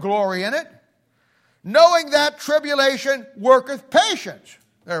why you glory in it. knowing that tribulation worketh patience.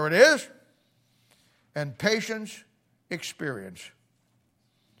 There it is. And patience, experience.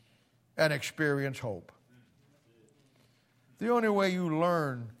 And experience hope. The only way you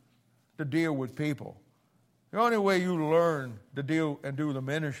learn to deal with people, the only way you learn to deal and do the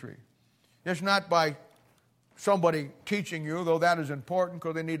ministry, is not by somebody teaching you, though that is important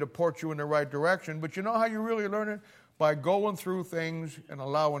because they need to point you in the right direction. But you know how you really learn it? By going through things and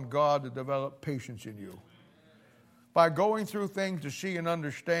allowing God to develop patience in you. By going through things to see and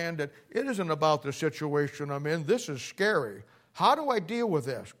understand that it isn't about the situation I'm in. This is scary. How do I deal with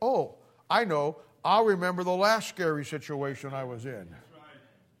this? Oh, I know. I'll remember the last scary situation I was in.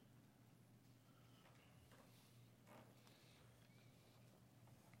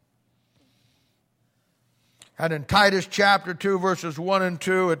 And in Titus chapter 2, verses 1 and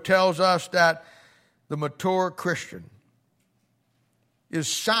 2, it tells us that the mature Christian is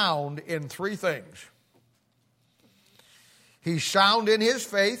sound in three things. He's sound in his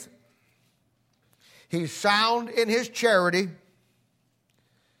faith. He's sound in his charity.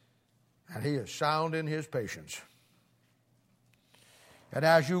 And he is sound in his patience. And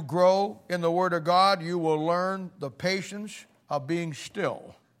as you grow in the Word of God, you will learn the patience of being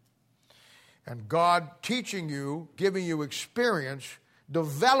still. And God teaching you, giving you experience,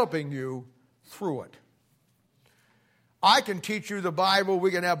 developing you through it. I can teach you the Bible.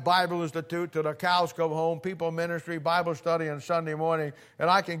 We can have Bible Institute till the cows come home, people ministry, Bible study on Sunday morning, and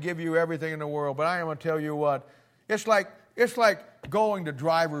I can give you everything in the world. But I am going to tell you what, it's like going to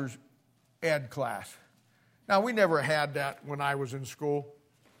driver's ed class. Now, we never had that when I was in school.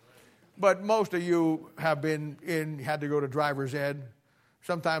 But most of you had to go to driver's ed.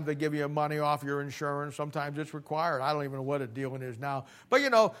 Sometimes they give you money off your insurance. Sometimes it's required. I don't even know what the deal is now. But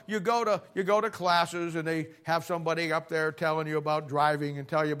you know, you go to classes and they have somebody up there telling you about driving and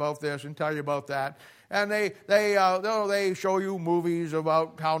tell you about this and tell you about that. And they show you movies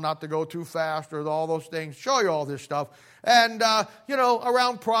about how not to go too fast or all those things. Show you all this stuff. And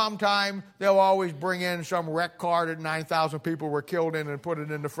around prom time, they'll always bring in some wreck car that 9,000 people were killed in and put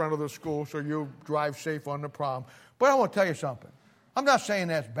it in the front of the school so you drive safe on the prom. But I want to tell you something. I'm not saying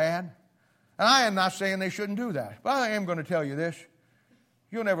that's bad, and I am not saying they shouldn't do that. But I am going to tell you this.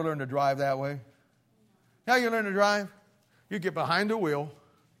 You'll never learn to drive that way. How you learn to drive? You get behind the wheel,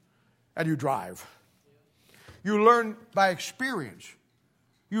 and you drive. You learn by experience.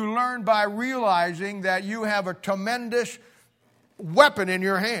 You learn by realizing that you have a tremendous weapon in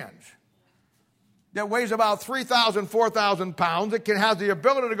your hands that weighs about 3,000, 4,000 pounds. It has the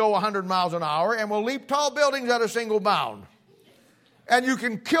ability to go 100 miles an hour and will leap tall buildings at a single bound. And you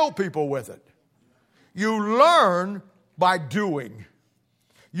can kill people with it. You learn by doing.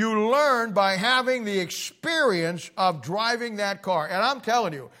 You learn by having the experience of driving that car. And I'm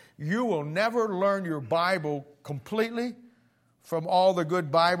telling you, you will never learn your Bible completely from all the good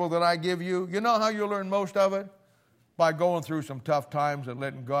Bible that I give you. You know how you learn most of it? By going through some tough times and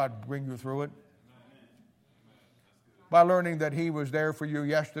letting God bring you through it. By learning that He was there for you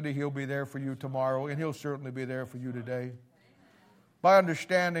yesterday, He'll be there for you tomorrow, and He'll certainly be there for you today. By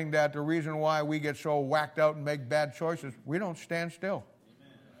understanding that the reason why we get so whacked out and make bad choices, we don't stand still.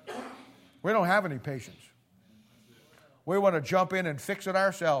 We don't have any patience. We want to jump in and fix it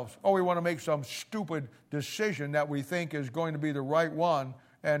ourselves. Or we want to make some stupid decision that we think is going to be the right one,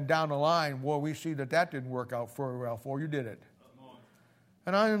 and down the line, well, we see that didn't work out very well for you, did it?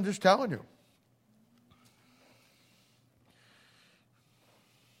 And I am just telling you.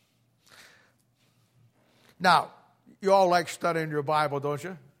 Now, you all like studying your Bible, don't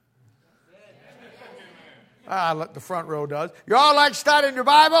you? The front row does. You all like studying your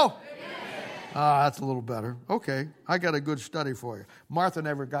Bible? That's a little better. Okay, I got a good study for you. Martha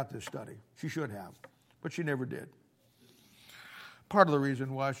never got this study. She should have, but she never did. Part of the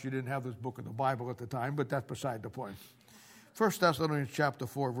reason was she didn't have this book in the Bible at the time, but that's beside the point. 1 Thessalonians chapter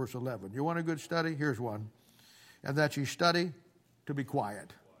 4, verse 11. You want a good study? Here's one. And that ye study to be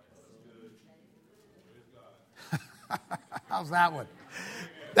quiet. How's that one?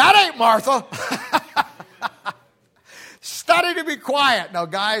 That ain't Martha. Study to be quiet. Now,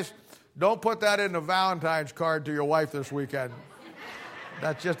 guys, don't put that in the Valentine's card to your wife this weekend.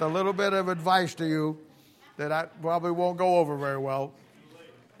 That's just a little bit of advice to you that I probably won't go over very well.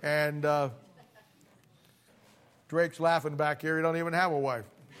 And Drake's laughing back here. He don't even have a wife.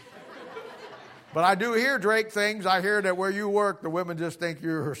 But I do hear, Drake, things. I hear that where you work, the women just think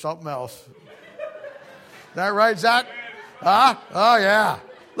you're something else. Is that right, Zach? Huh? Oh, yeah.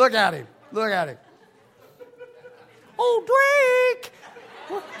 Look at him. Look at him. Oh, Drake,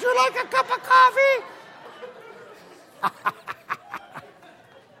 would you like a cup of coffee?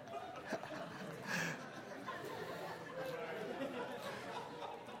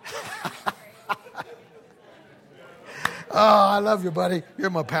 Oh, I love you, buddy. You're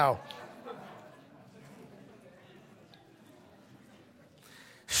my pal.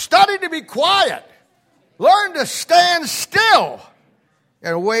 Study to be quiet. Learn to stand still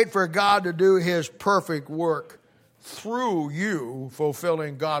and wait for God to do His perfect work through you,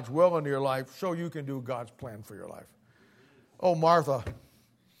 fulfilling God's will in your life so you can do God's plan for your life. Oh, Martha.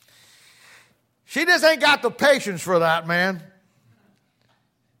 She just ain't got the patience for that, man.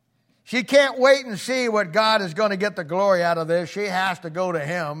 She can't wait and see what God is going to get the glory out of this. She has to go to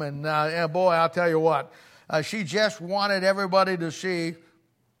Him. And boy, I'll tell you what, she just wanted everybody to see,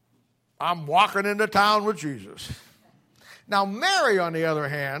 I'm walking into town with Jesus. Now, Mary, on the other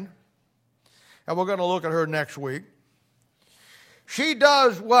hand, and we're going to look at her next week, she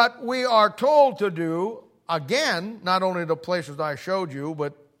does what we are told to do, again, not only the places I showed you,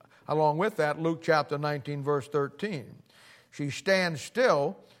 but along with that, Luke chapter 19, verse 13. She stands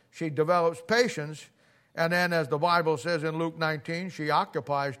still. She develops patience, and then, as the Bible says in Luke 19, she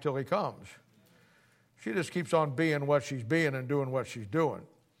occupies till He comes. She just keeps on being what she's being and doing what she's doing.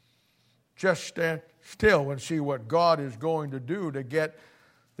 Just stand still and see what God is going to do to get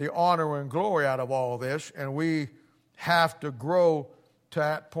the honor and glory out of all this, and we have to grow to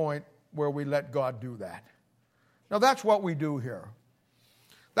that point where we let God do that. Now, that's what we do here.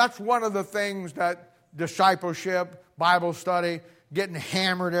 That's one of the things that discipleship, Bible study, getting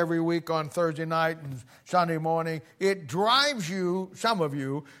hammered every week on Thursday night and Sunday morning, it drives you, some of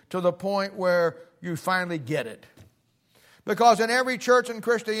you, to the point where you finally get it. Because in every church in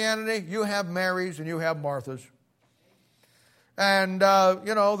Christianity, you have Marys and you have Marthas. And,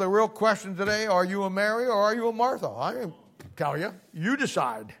 the real question today, are you a Mary or are you a Martha? I tell you, you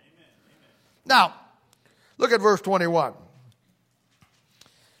decide. Amen. Now, look at verse 21.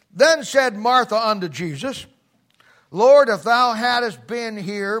 Then said Martha unto Jesus, Lord, if thou hadst been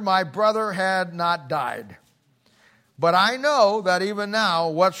here, my brother had not died. But I know that even now,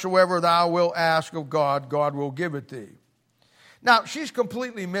 whatsoever thou wilt ask of God, God will give it thee. Now, she's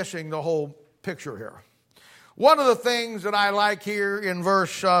completely missing the whole picture here. One of the things that I like here in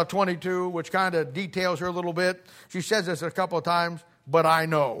verse 22, which kind of details her a little bit, she says this a couple of times, but I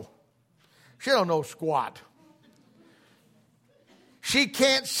know. She don't know squat. She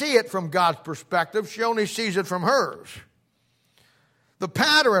can't see it from God's perspective. She only sees it from hers. The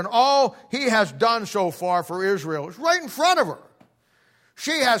pattern, all He has done so far for Israel is right in front of her.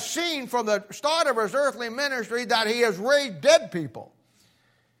 She has seen from the start of His earthly ministry that He has raised dead people.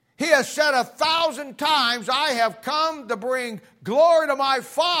 He has said 1,000 times, I have come to bring glory to my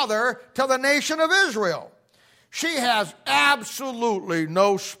Father to the nation of Israel. She has absolutely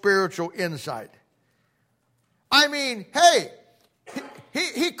no spiritual insight. I mean, hey,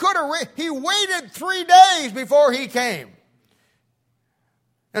 he could have, he waited 3 days before He came.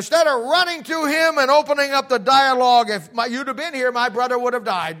 Instead of running to Him and opening up the dialogue, if you'd have been here, my brother would have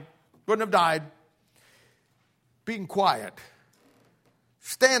died. Wouldn't have died. Being quiet.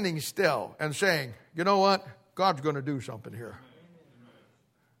 Standing still and saying, you know what? God's going to do something here.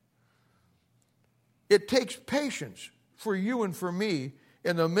 It takes patience for you and for me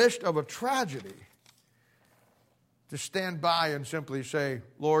in the midst of a tragedy to stand by and simply say,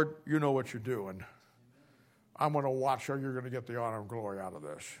 Lord, you know what you're doing. I'm going to watch how you're going to get the honor and glory out of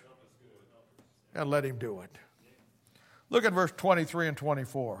this. And let Him do it. Look at verse 23 and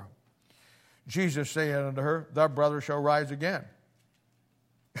 24. Jesus saith unto her, thy brother shall rise again.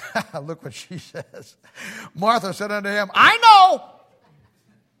 Look what she says. Martha said unto Him, I know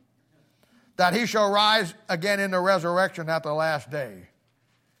that He shall rise again in the resurrection at the last day.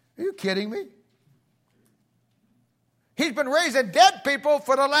 Are you kidding me? He's been raising dead people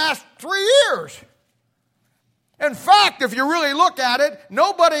for the last 3 years. In fact, if you really look at it,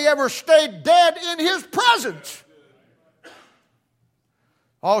 nobody ever stayed dead in His presence.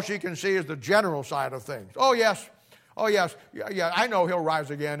 All she can see is the general side of things. Oh yes, yeah. I know He'll rise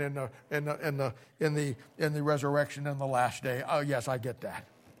again in the resurrection in the last day. Oh yes, I get that.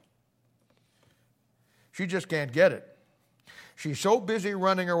 She just can't get it. She's so busy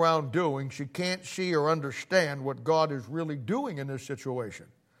running around doing, she can't see or understand what God is really doing in this situation.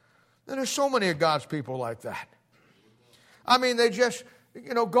 And there's so many of God's people like that. I mean, they just,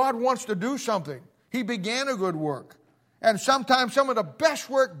 God wants to do something. He began a good work. And sometimes some of the best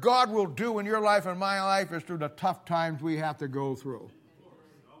work God will do in your life and my life is through the tough times we have to go through.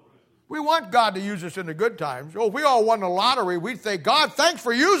 We want God to use us in the good times. Oh, if we all won the lottery, we'd say, God, thanks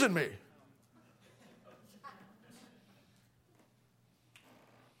for using me.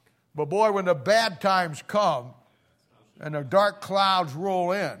 But boy, when the bad times come and the dark clouds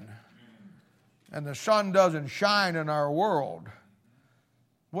roll in and the sun doesn't shine in our world,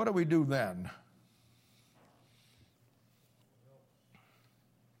 what do we do then?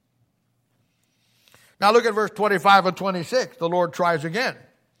 Now look at verse 25 and 26. The Lord tries again.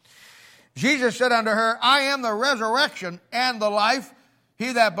 Jesus said unto her, I am the resurrection and the life.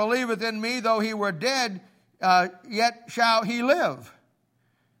 He that believeth in me, though he were dead, yet shall he live.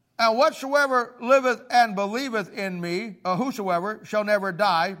 And whatsoever liveth and believeth in me, whosoever shall never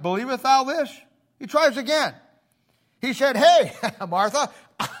die, believeth thou this? He tries again. He said, hey, Martha,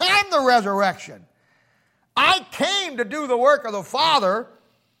 I'm the resurrection. I came to do the work of the Father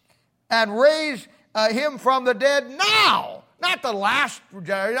and raise him from the dead now. Not the last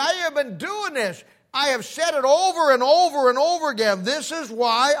generation. I have been doing this. I have said it over and over and over again. This is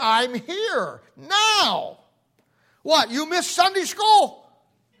why I'm here now. What, you missed Sunday school?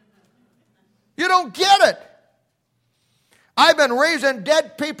 You don't get it. I've been raising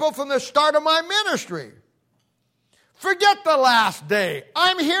dead people from the start of my ministry. Forget the last day.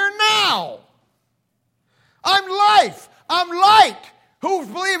 I'm here now. I'm life. I'm light. Who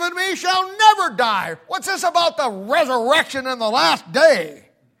believes in me shall never die. What's this about the resurrection in the last day?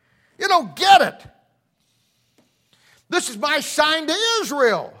 You don't get it. This is my sign to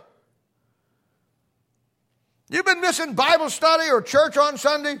Israel. You've been missing Bible study or church on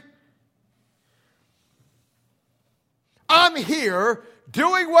Sunday? I'm here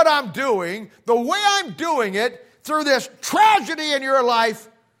doing what I'm doing, the way I'm doing it, through this tragedy in your life,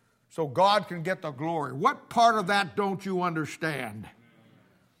 so God can get the glory. What part of that don't you understand?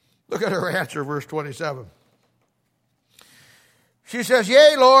 Look at her answer, verse 27. She says,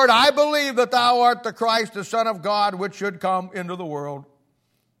 Yea, Lord, I believe that thou art the Christ, the Son of God, which should come into the world.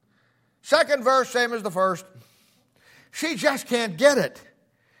 Second verse, same as the first. She just can't get it.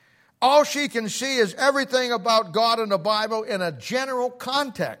 All she can see is everything about God in the Bible in a general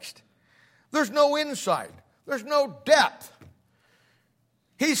context. There's no insight. There's no depth.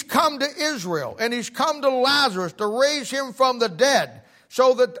 He's come to Israel, and he's come to Lazarus to raise him from the dead,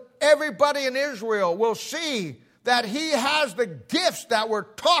 so that everybody in Israel will see that he has the gifts that were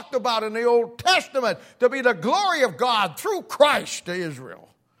talked about in the Old Testament to be the glory of God through Christ to Israel.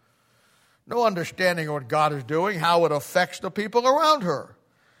 No understanding of what God is doing, how it affects the people around her.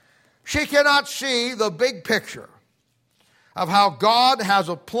 She cannot see the big picture of how God has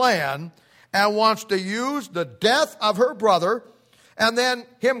a plan and wants to use the death of her brother and then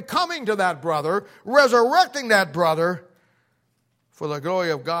him coming to that brother, resurrecting that brother for the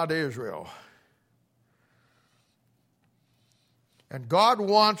glory of God to Israel. And God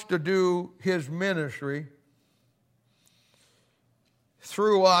wants to do his ministry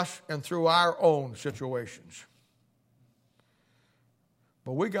through us and through our own situations.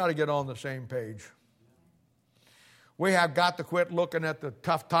 But we got to get on the same page. We have got to quit looking at the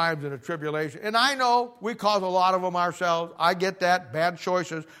tough times and the tribulation. And I know we cause a lot of them ourselves. I get that, bad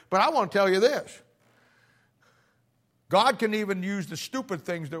choices. But I want to tell you this. God can even use the stupid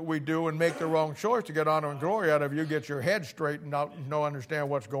things that we do and make the wrong choice to get honor and glory out of you, get your head straightened out and understand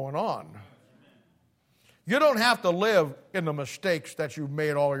what's going on. You don't have to live in the mistakes that you've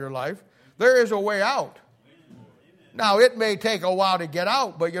made all your life. There is a way out. Now, it may take a while to get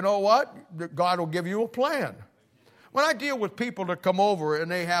out, but you know what? God will give you a plan. When I deal with people that come over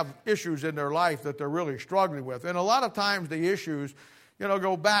and they have issues in their life that they're really struggling with, and a lot of times the issues,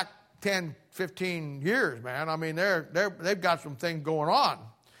 go back 10, 15 years, man. I mean, they've got some things going on.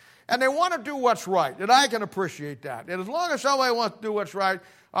 And they want to do what's right, and I can appreciate that. And as long as somebody wants to do what's right,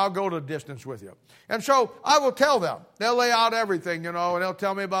 I'll go the distance with you. And so I will tell them. They'll lay out everything, and they'll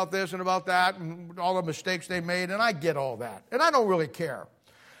tell me about this and about that and all the mistakes they made, and I get all that. And I don't really care.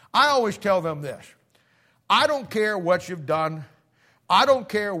 I always tell them this. I don't care what you've done. I don't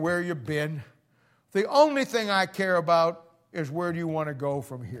care where you've been. The only thing I care about is where do you want to go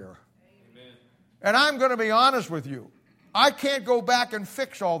from here. Amen. And I'm going to be honest with you. I can't go back and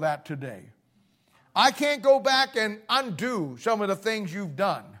fix all that today. I can't go back and undo some of the things you've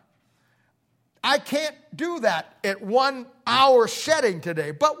done. I can't do that at 1 hour setting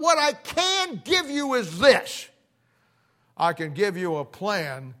today. But what I can give you is this. I can give you a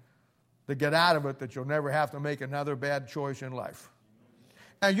plan to get out of it that you'll never have to make another bad choice in life.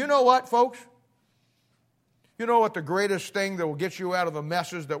 And you know what, folks? You know what the greatest thing that will get you out of the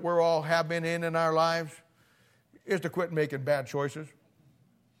messes that we're all have been in our lives? Is to quit making bad choices.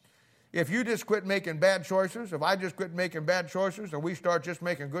 If you just quit making bad choices, if I just quit making bad choices, and we start just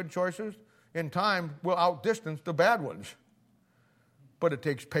making good choices, in time we'll outdistance the bad ones. But it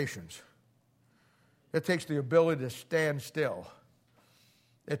takes patience. It takes the ability to stand still.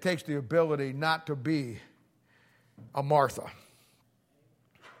 It takes the ability not to be a Martha.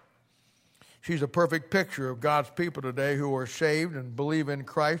 She's a perfect picture of God's people today who are saved and believe in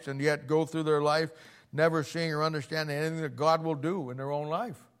Christ and yet go through their life never seeing or understanding anything that God will do in their own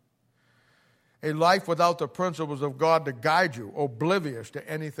life. A life without the principles of God to guide you, oblivious to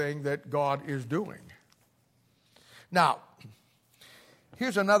anything that God is doing. Now,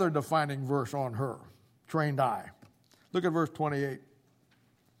 here's another defining verse on her, trained eye. Look at verse 28,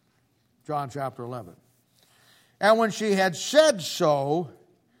 John chapter 11. And when she had said so,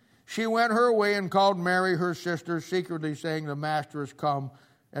 she went her way and called Mary, her sister, secretly saying, the master has come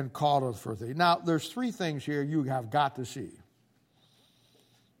and calleth for thee. Now, there's three things here you have got to see.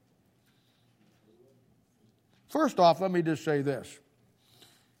 First off, let me just say this.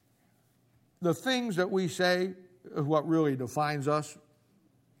 The things that we say is what really defines us.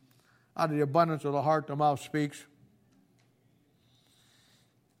 Out of the abundance of the heart, the mouth speaks.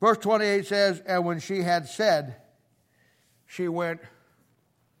 Verse 28 says, and when she had said, she went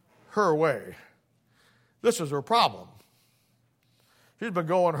her way. This is her problem. She's been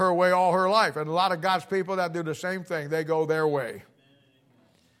going her way all her life. And a lot of God's people that do the same thing. They go their way.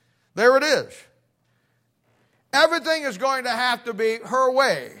 There it is. Everything is going to have to be her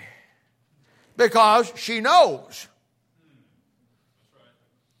way. Because she knows.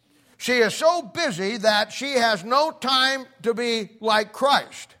 She is so busy that she has no time to be like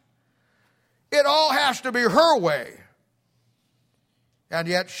Christ. It all has to be her way. And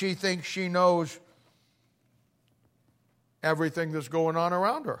yet she thinks she knows everything that's going on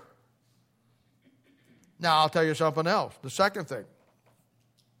around her. Now, I'll tell you something else. The second thing.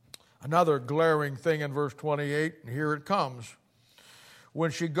 Another glaring thing in verse 28, and here it comes.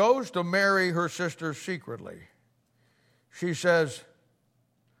 When she goes to marry her sister secretly, she says,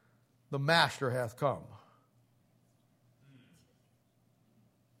 the master hath come.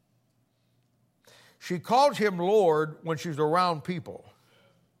 She calls him Lord when she's around people.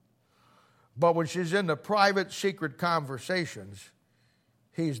 But when she's in the private, secret conversations,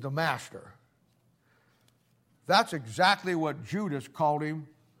 he's the master. That's exactly what Judas called him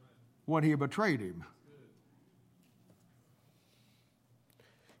when he betrayed him.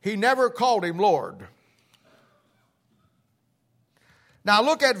 He never called him Lord. Now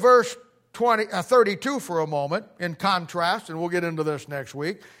look at verse 32 for a moment in contrast, and we'll get into this next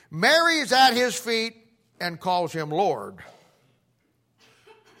week. Mary is at his feet and calls him Lord.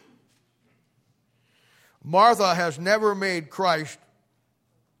 Martha has never made Christ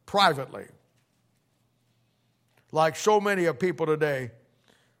privately, like so many of people today,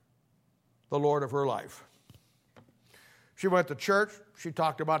 the Lord of her life. She went to church. She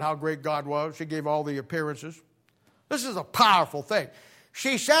talked about how great God was. She gave all the appearances. This is a powerful thing.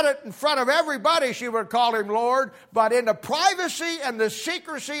 She said it in front of everybody. She would call him Lord, but in the privacy and the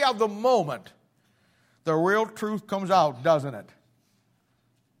secrecy of the moment, the real truth comes out, doesn't it?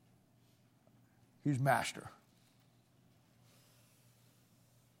 He's master.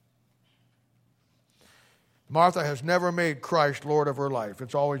 Martha has never made Christ Lord of her life.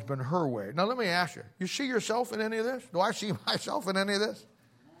 It's always been her way. Now let me ask you, you see yourself in any of this? Do I see myself in any of this?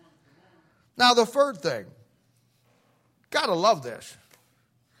 Now the third thing, gotta love this.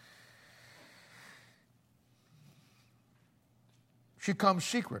 She comes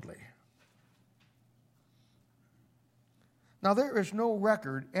secretly. Now, there is no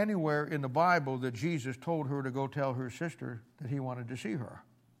record anywhere in the Bible that Jesus told her to go tell her sister that he wanted to see her.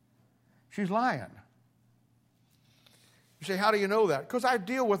 She's lying. You say, how do you know that? Because I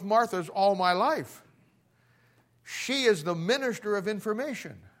deal with Marthas all my life. She is the minister of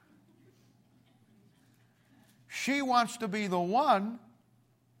information. She wants to be the one.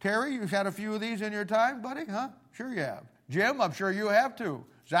 Terry, you've had a few of these in your time, buddy, huh? Sure you have. Jim, I'm sure you have too.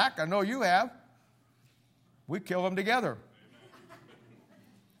 Zach, I know you have. We kill them together.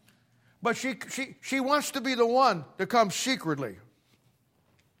 But she wants to be the one to come secretly.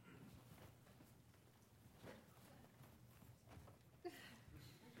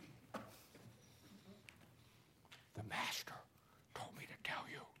 The master told me to tell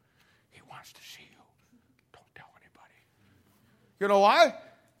you he wants to see you. Don't tell anybody. You know why?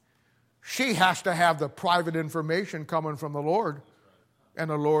 She has to have the private information coming from the Lord, and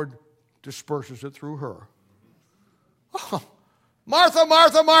the Lord disperses it through her. Oh, Martha,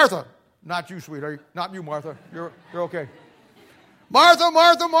 Martha, Martha. Not you, sweetheart. Not you, Martha. You're okay. Martha,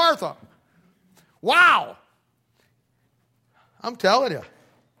 Martha, Martha. Wow. I'm telling you.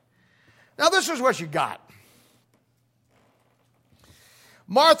 Now, this is what you got.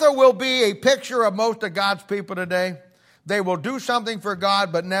 Martha will be a picture of most of God's people today. They will do something for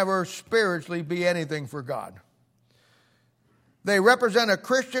God, but never spiritually be anything for God. They represent a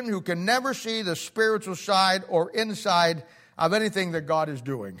Christian who can never see the spiritual side or inside of anything that God is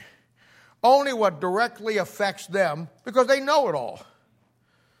doing. Only what directly affects them, because they know it all.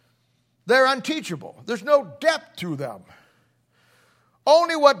 They're unteachable. There's no depth to them.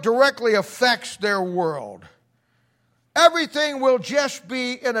 only what directly affects their world. Everything will just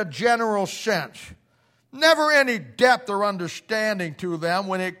be in a general sense. Never any depth or understanding to them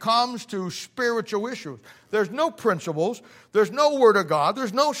when it comes to spiritual issues. There's no principles. There's no Word of God.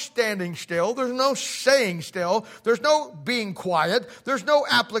 There's no standing still. There's no saying still. There's no being quiet. There's no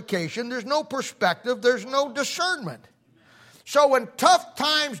application. There's no perspective. There's no discernment. So when tough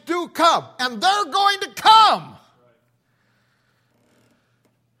times do come, and they're going to come,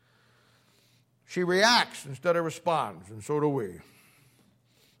 she reacts instead of responds, and so do we.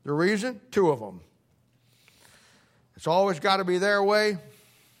 The reason? Two of them. It's always got to be their way.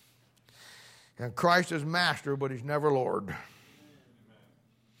 And Christ is master, but he's never Lord.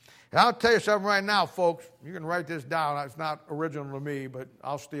 And I'll tell you something right now, folks. You can write this down. It's not original to me, but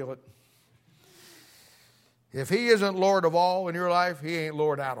I'll steal it. If he isn't Lord of all in your life, he ain't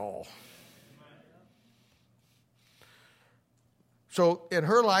Lord at all. So in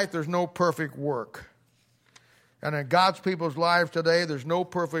her life, there's no perfect work. And in God's people's lives today, there's no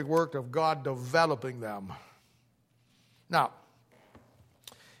perfect work of God developing them. Now,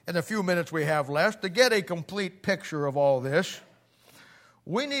 in the few minutes we have left, to get a complete picture of all this,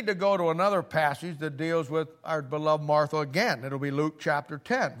 we need to go to another passage that deals with our beloved Martha again. It'll be Luke chapter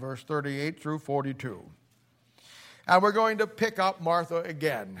 10, verse 38 through 42. And we're going to pick up Martha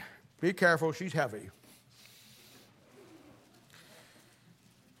again. Be careful, she's heavy.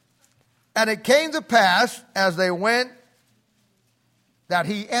 And it came to pass, as they went, that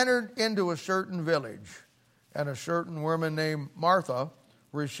he entered into a certain village, and a certain woman named Martha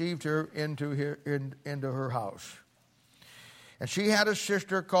received her into her house. And she had a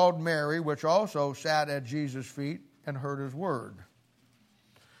sister called Mary, which also sat at Jesus' feet and heard his word.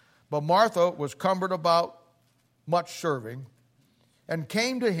 But Martha was cumbered about much serving, and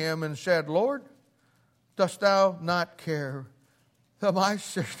came to him and said, Lord, dost thou not care that my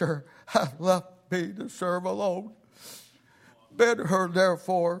sister hath left me to serve alone? Bid her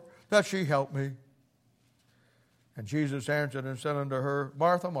therefore that she help me. And Jesus answered and said unto her,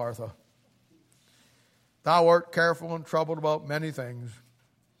 Martha, Martha, thou art careful and troubled about many things,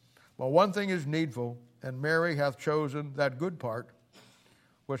 but one thing is needful, and Mary hath chosen that good part,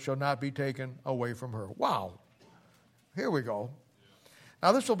 which shall not be taken away from her. Wow. Here we go.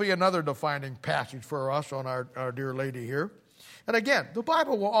 Now this will be another defining passage for us on our dear lady here. And again, the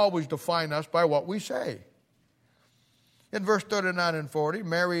Bible will always define us by what we say. In verse 39 and 40,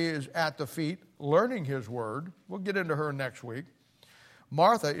 Mary is at the feet learning his word. We'll get into her next week.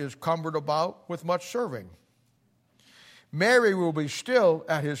 Martha is cumbered about with much serving. Mary will be still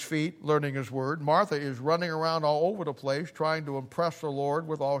at his feet learning his word. Martha is running around all over the place trying to impress the Lord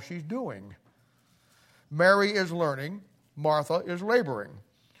with all she's doing. Mary is learning. Martha is laboring.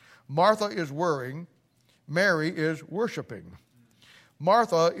 Martha is worrying. Mary is worshiping.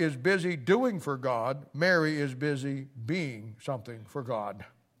 Martha is busy doing for God. Mary is busy being something for God.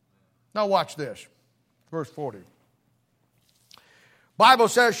 Now watch this. Verse 40. Bible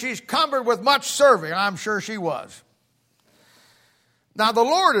says she's cumbered with much serving. I'm sure she was. Now the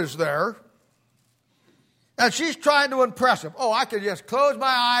Lord is there, and she's trying to impress him. Oh, I could just close my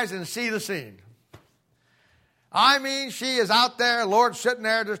eyes and see the scene. I mean, she is out there, Lord's sitting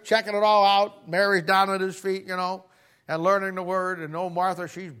there just checking it all out. Mary's down at his feet, and learning the word. And Martha,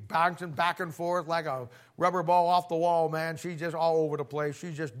 she's bouncing back and forth like a rubber ball off the wall, man. She's just all over the place.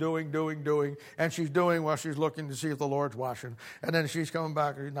 She's just doing. And she's doing while she's looking to see if the Lord's watching. And then she's coming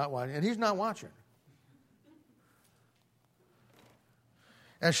back and he's not watching. And he's not watching.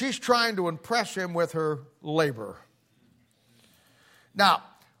 And she's trying to impress him with her labor. Now,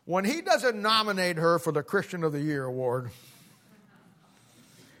 when he doesn't nominate her for the Christian of the Year award,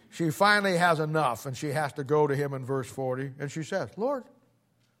 she finally has enough, and she has to go to him in verse 40. And she says, Lord,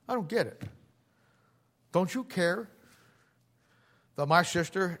 I don't get it. Don't you care that my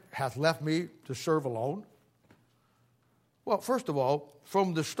sister hath left me to serve alone? Well, first of all,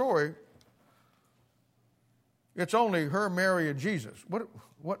 from the story, it's only her, Mary, and Jesus.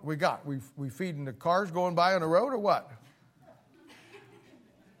 What we got? We feeding the cars going by on the road or what?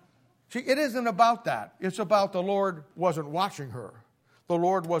 See, it isn't about that. It's about the Lord wasn't watching her. The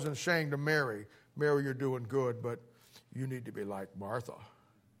Lord wasn't saying to Mary, Mary, you're doing good, but you need to be like Martha.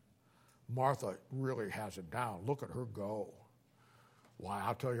 Martha really has it down. Look at her go. Why,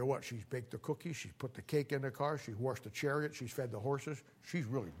 I'll tell you what, she's baked the cookies, she's put the cake in the car, she's washed the chariot, she's fed the horses. She's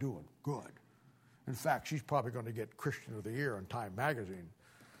really doing good. In fact, she's probably going to get Christian of the Year in Time magazine.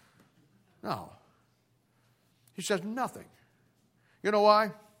 No. He says nothing. You know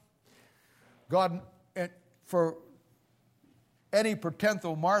why? God, for any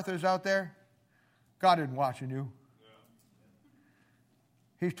potential Marthas out there, God isn't watching you.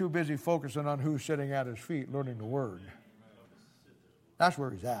 He's too busy focusing on who's sitting at his feet learning the Word. That's where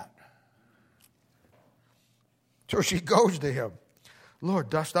he's at. So she goes to him. Lord,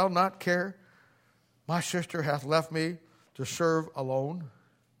 dost thou not care? My sister hath left me to serve alone.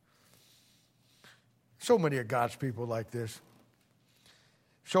 So many of God's people like this.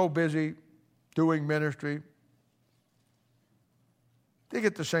 So busy doing ministry. They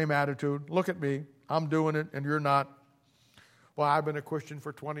get the same attitude. Look at me. I'm doing it and you're not. Well, I've been a Christian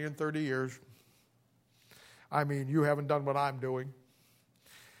for 20 and 30 years. I mean, you haven't done what I'm doing.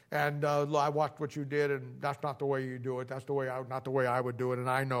 And I watched what you did, and that's not the way you do it. That's not the way I would do it. And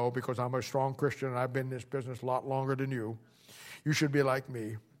I know because I'm a strong Christian and I've been in this business a lot longer than you. You should be like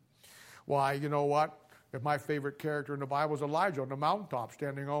me. Why, you know what? If my favorite character in the Bible is Elijah on the mountaintop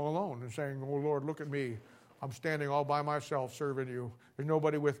standing all alone and saying, oh, Lord, look at me. I'm standing all by myself serving you. There's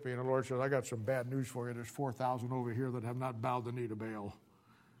nobody with me. And the Lord says, I got some bad news for you. There's 4,000 over here that have not bowed the knee to Baal.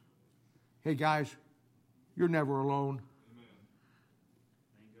 Hey, guys, you're never alone.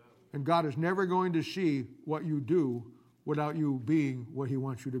 And God is never going to see what you do without you being what he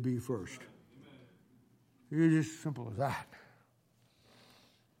wants you to be first. It's just simple as that.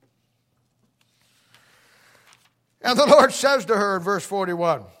 And the Lord says to her in verse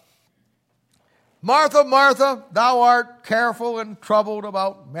 41, Martha, Martha, thou art careful and troubled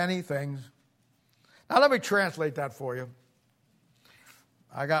about many things. Now let me translate that for you.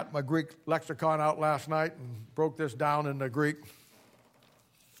 I got my Greek lexicon out last night and broke this down into Greek.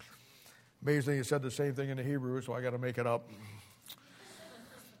 Amazingly, he said the same thing in the Hebrew, so I got to make it up.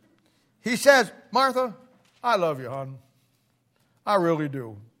 He says, Martha, I love you, hon. I really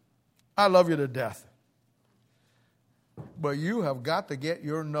do. I love you to death. But you have got to get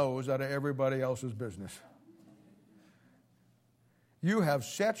your nose out of everybody else's business. You have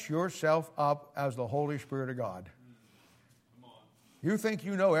set yourself up as the Holy Spirit of God. You think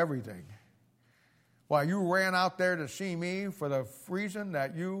you know everything. Why, you ran out there to see me for the reason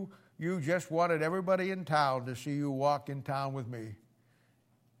that you just wanted everybody in town to see you walk in town with me.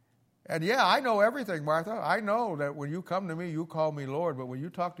 And yeah, I know everything, Martha. I know that when you come to me, you call me Lord. But when you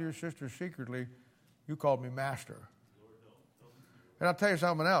talk to your sister secretly, you call me Master. And I'll tell you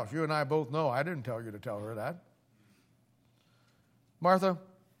something else. You and I both know I didn't tell you to tell her that. Martha,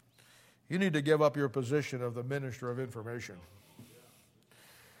 you need to give up your position of the minister of information.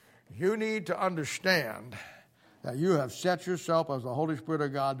 You need to understand that you have set yourself as the Holy Spirit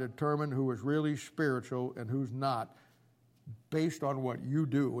of God to determine who is really spiritual and who's not based on what you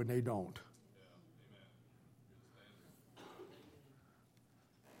do and they don't.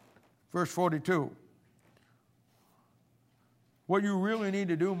 Verse 42. What you really need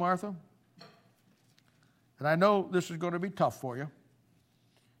to do, Martha, and I know this is going to be tough for you.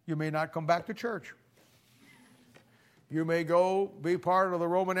 You may not come back to church. You may go be part of the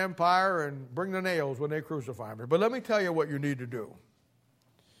Roman Empire and bring the nails when they crucify me. But let me tell you what you need to do.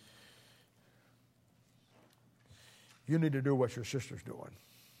 You need to do what your sister's doing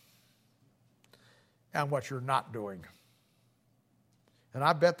and what you're not doing. And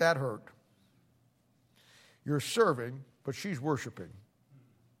I bet that hurt. You're serving, but she's worshiping.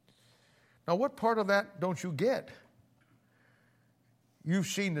 Now, what part of that don't you get? You've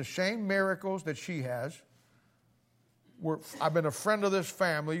seen the same miracles that she has. I've been a friend of this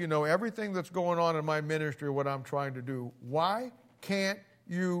family. You know everything that's going on in my ministry, what I'm trying to do. Why can't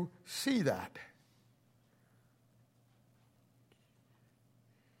you see that?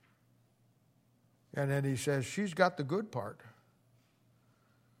 And then he says, she's got the good part.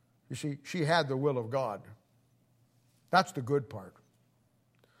 You see, she had the will of God. That's the good part.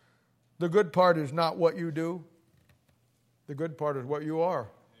 The good part is not what you do. The good part is what you are.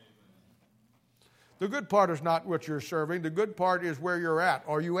 The good part is not what you're serving. The good part is where you're at.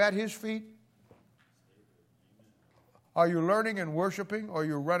 Are you at his feet? Are you learning and worshiping? Or are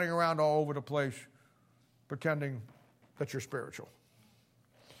you running around all over the place pretending that you're spiritual?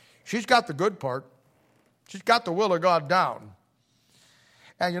 She's got the good part. She's got the will of God down.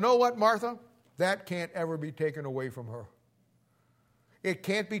 And you know what, Martha? That can't ever be taken away from her. It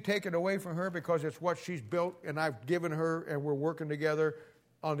can't be taken away from her because it's what she's built and I've given her and we're working together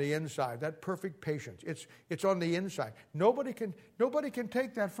on the inside. That perfect patience. It's on the inside. Nobody can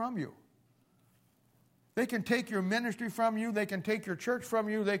take that from you. They can take your ministry from you. They can take your church from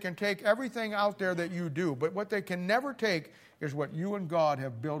you. They can take everything out there that you do. But what they can never take is what you and God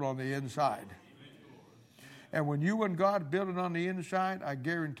have built on the inside. And when you and God build it on the inside, I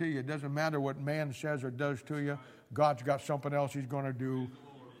guarantee you, it doesn't matter what man says or does to you. God's got something else he's going to do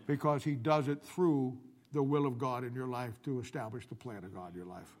because he does it through the will of God in your life to establish the plan of God in your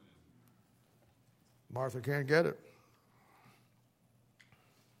life. Martha can't get it.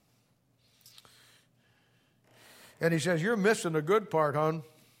 And he says, you're missing the good part, hon.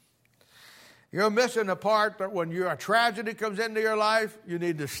 You're missing the part that when a tragedy comes into your life, you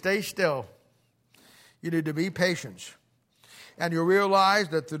need to stay still. You need to be patient. And you realize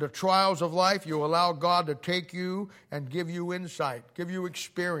that through the trials of life, you allow God to take you and give you insight, give you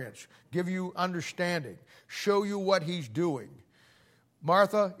experience, give you understanding, show you what He's doing.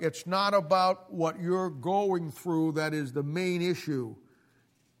 Martha, it's not about what you're going through that is the main issue.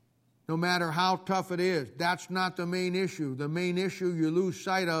 No matter how tough it is, that's not the main issue. The main issue you lose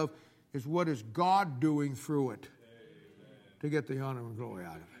sight of is what is God doing through it. Amen. To get the honor and glory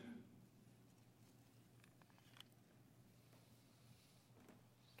out of it.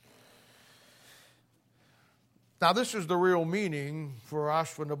 Now, this is the real meaning for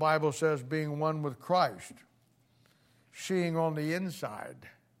us when the Bible says being one with Christ. Seeing on the inside,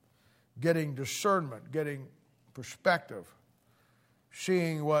 getting discernment, getting perspective,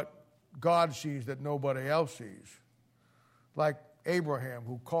 seeing what God sees that nobody else sees. Like Abraham,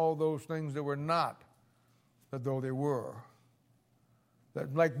 who called those things that were not as though they were.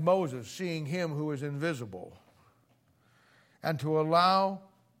 That, like Moses, seeing Him who is invisible. And to allow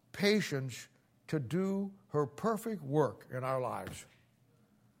patience to do her perfect work in our lives.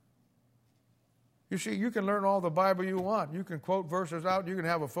 You see, you can learn all the Bible you want. You can quote verses out. You can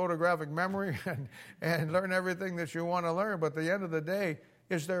have a photographic memory and learn everything that you want to learn. But at the end of the day,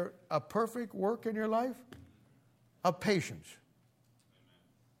 is there a perfect work in your life? Of patience.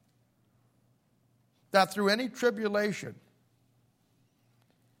 That through any tribulation,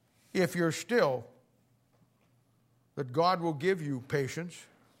 if you're still, that God will give you patience.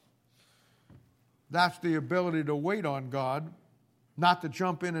 That's the ability to wait on God, not to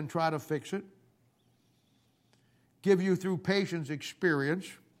jump in and try to fix it. Give you through patience experience.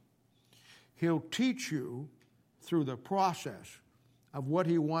 He'll teach you through the process of what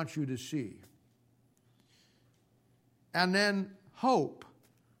He wants you to see. And then hope.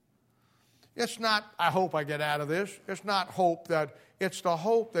 It's not, I hope I get out of this. It's not hope that, it's the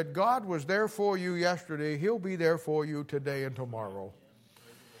hope that God was there for you yesterday. He'll be there for you today and tomorrow.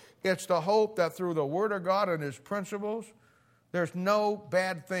 It's the hope that through the Word of God and His principles, there's no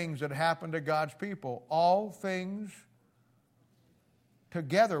bad things that happen to God's people. All things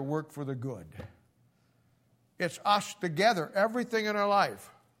together work for the good. It's us together, everything in our life.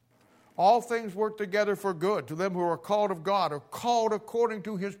 All things work together for good to them who are called of God, or called according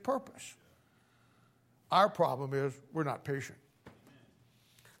to His purpose. Our problem is we're not patient.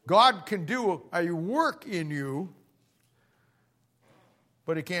 God can do a work in you,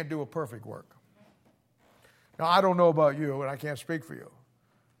 but He can't do a perfect work. Now, I don't know about you, and I can't speak for you.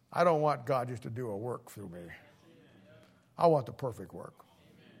 I don't want God just to do a work through me. I want the perfect work.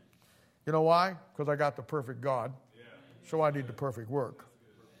 You know why? Because I got the perfect God, so I need the perfect work.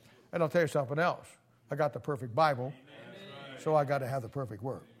 And I'll tell you something else. I got the perfect Bible, so I got to have the perfect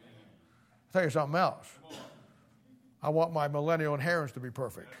work. I'll tell you something else. I want my millennial inheritance to be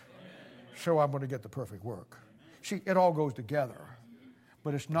perfect, so I'm going to get the perfect work. See, it all goes together.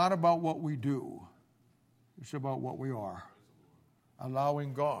 But it's not about what we do. It's about what we are.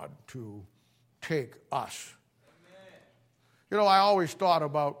 Allowing God to take us. You know, I always thought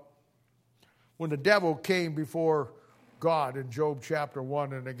about when the devil came before God in Job chapter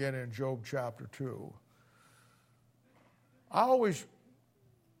 1 and again in Job chapter 2. I always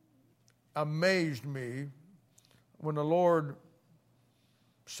amazed me when the Lord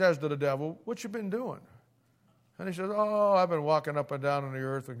says to the devil, what you been doing? And he says, oh, I've been walking up and down on the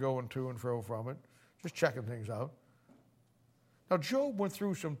earth and going to and fro from it, just checking things out. Now, Job went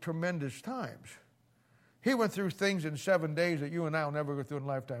through some tremendous times. He went through things in 7 days that you and I will never go through in a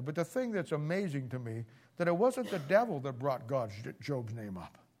lifetime. But the thing that's amazing to me, that it wasn't the devil that brought Job's name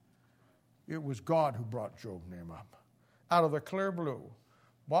up. It was God who brought Job's name up. Out of the clear blue.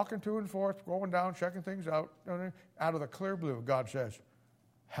 Walking to and forth, going down, checking things out. Out of the clear blue, God says,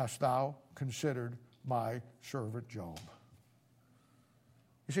 hast thou considered my servant Job?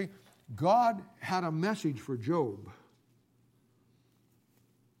 You see, God had a message for Job.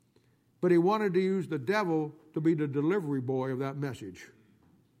 But He wanted to use the devil to be the delivery boy of that message.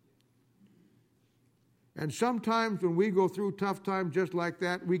 And sometimes when we go through tough times just like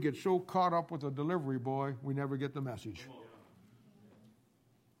that, we get so caught up with the delivery boy, we never get the message.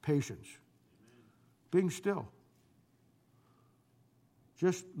 Patience. Being still.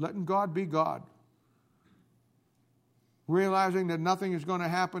 Just letting God be God. Realizing that nothing is going to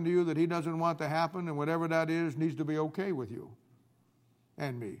happen to you that He doesn't want to happen, and whatever that is needs to be okay with you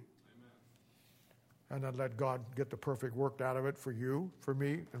and me. And then let God get the perfect work out of it for you, for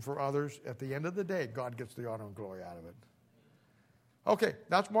me, and for others. At the end of the day, God gets the honor and glory out of it. Okay,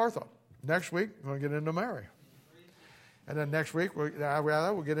 that's Martha. Next week, we're going to get into Mary. And then next week, we'll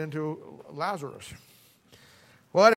get into Lazarus. Well,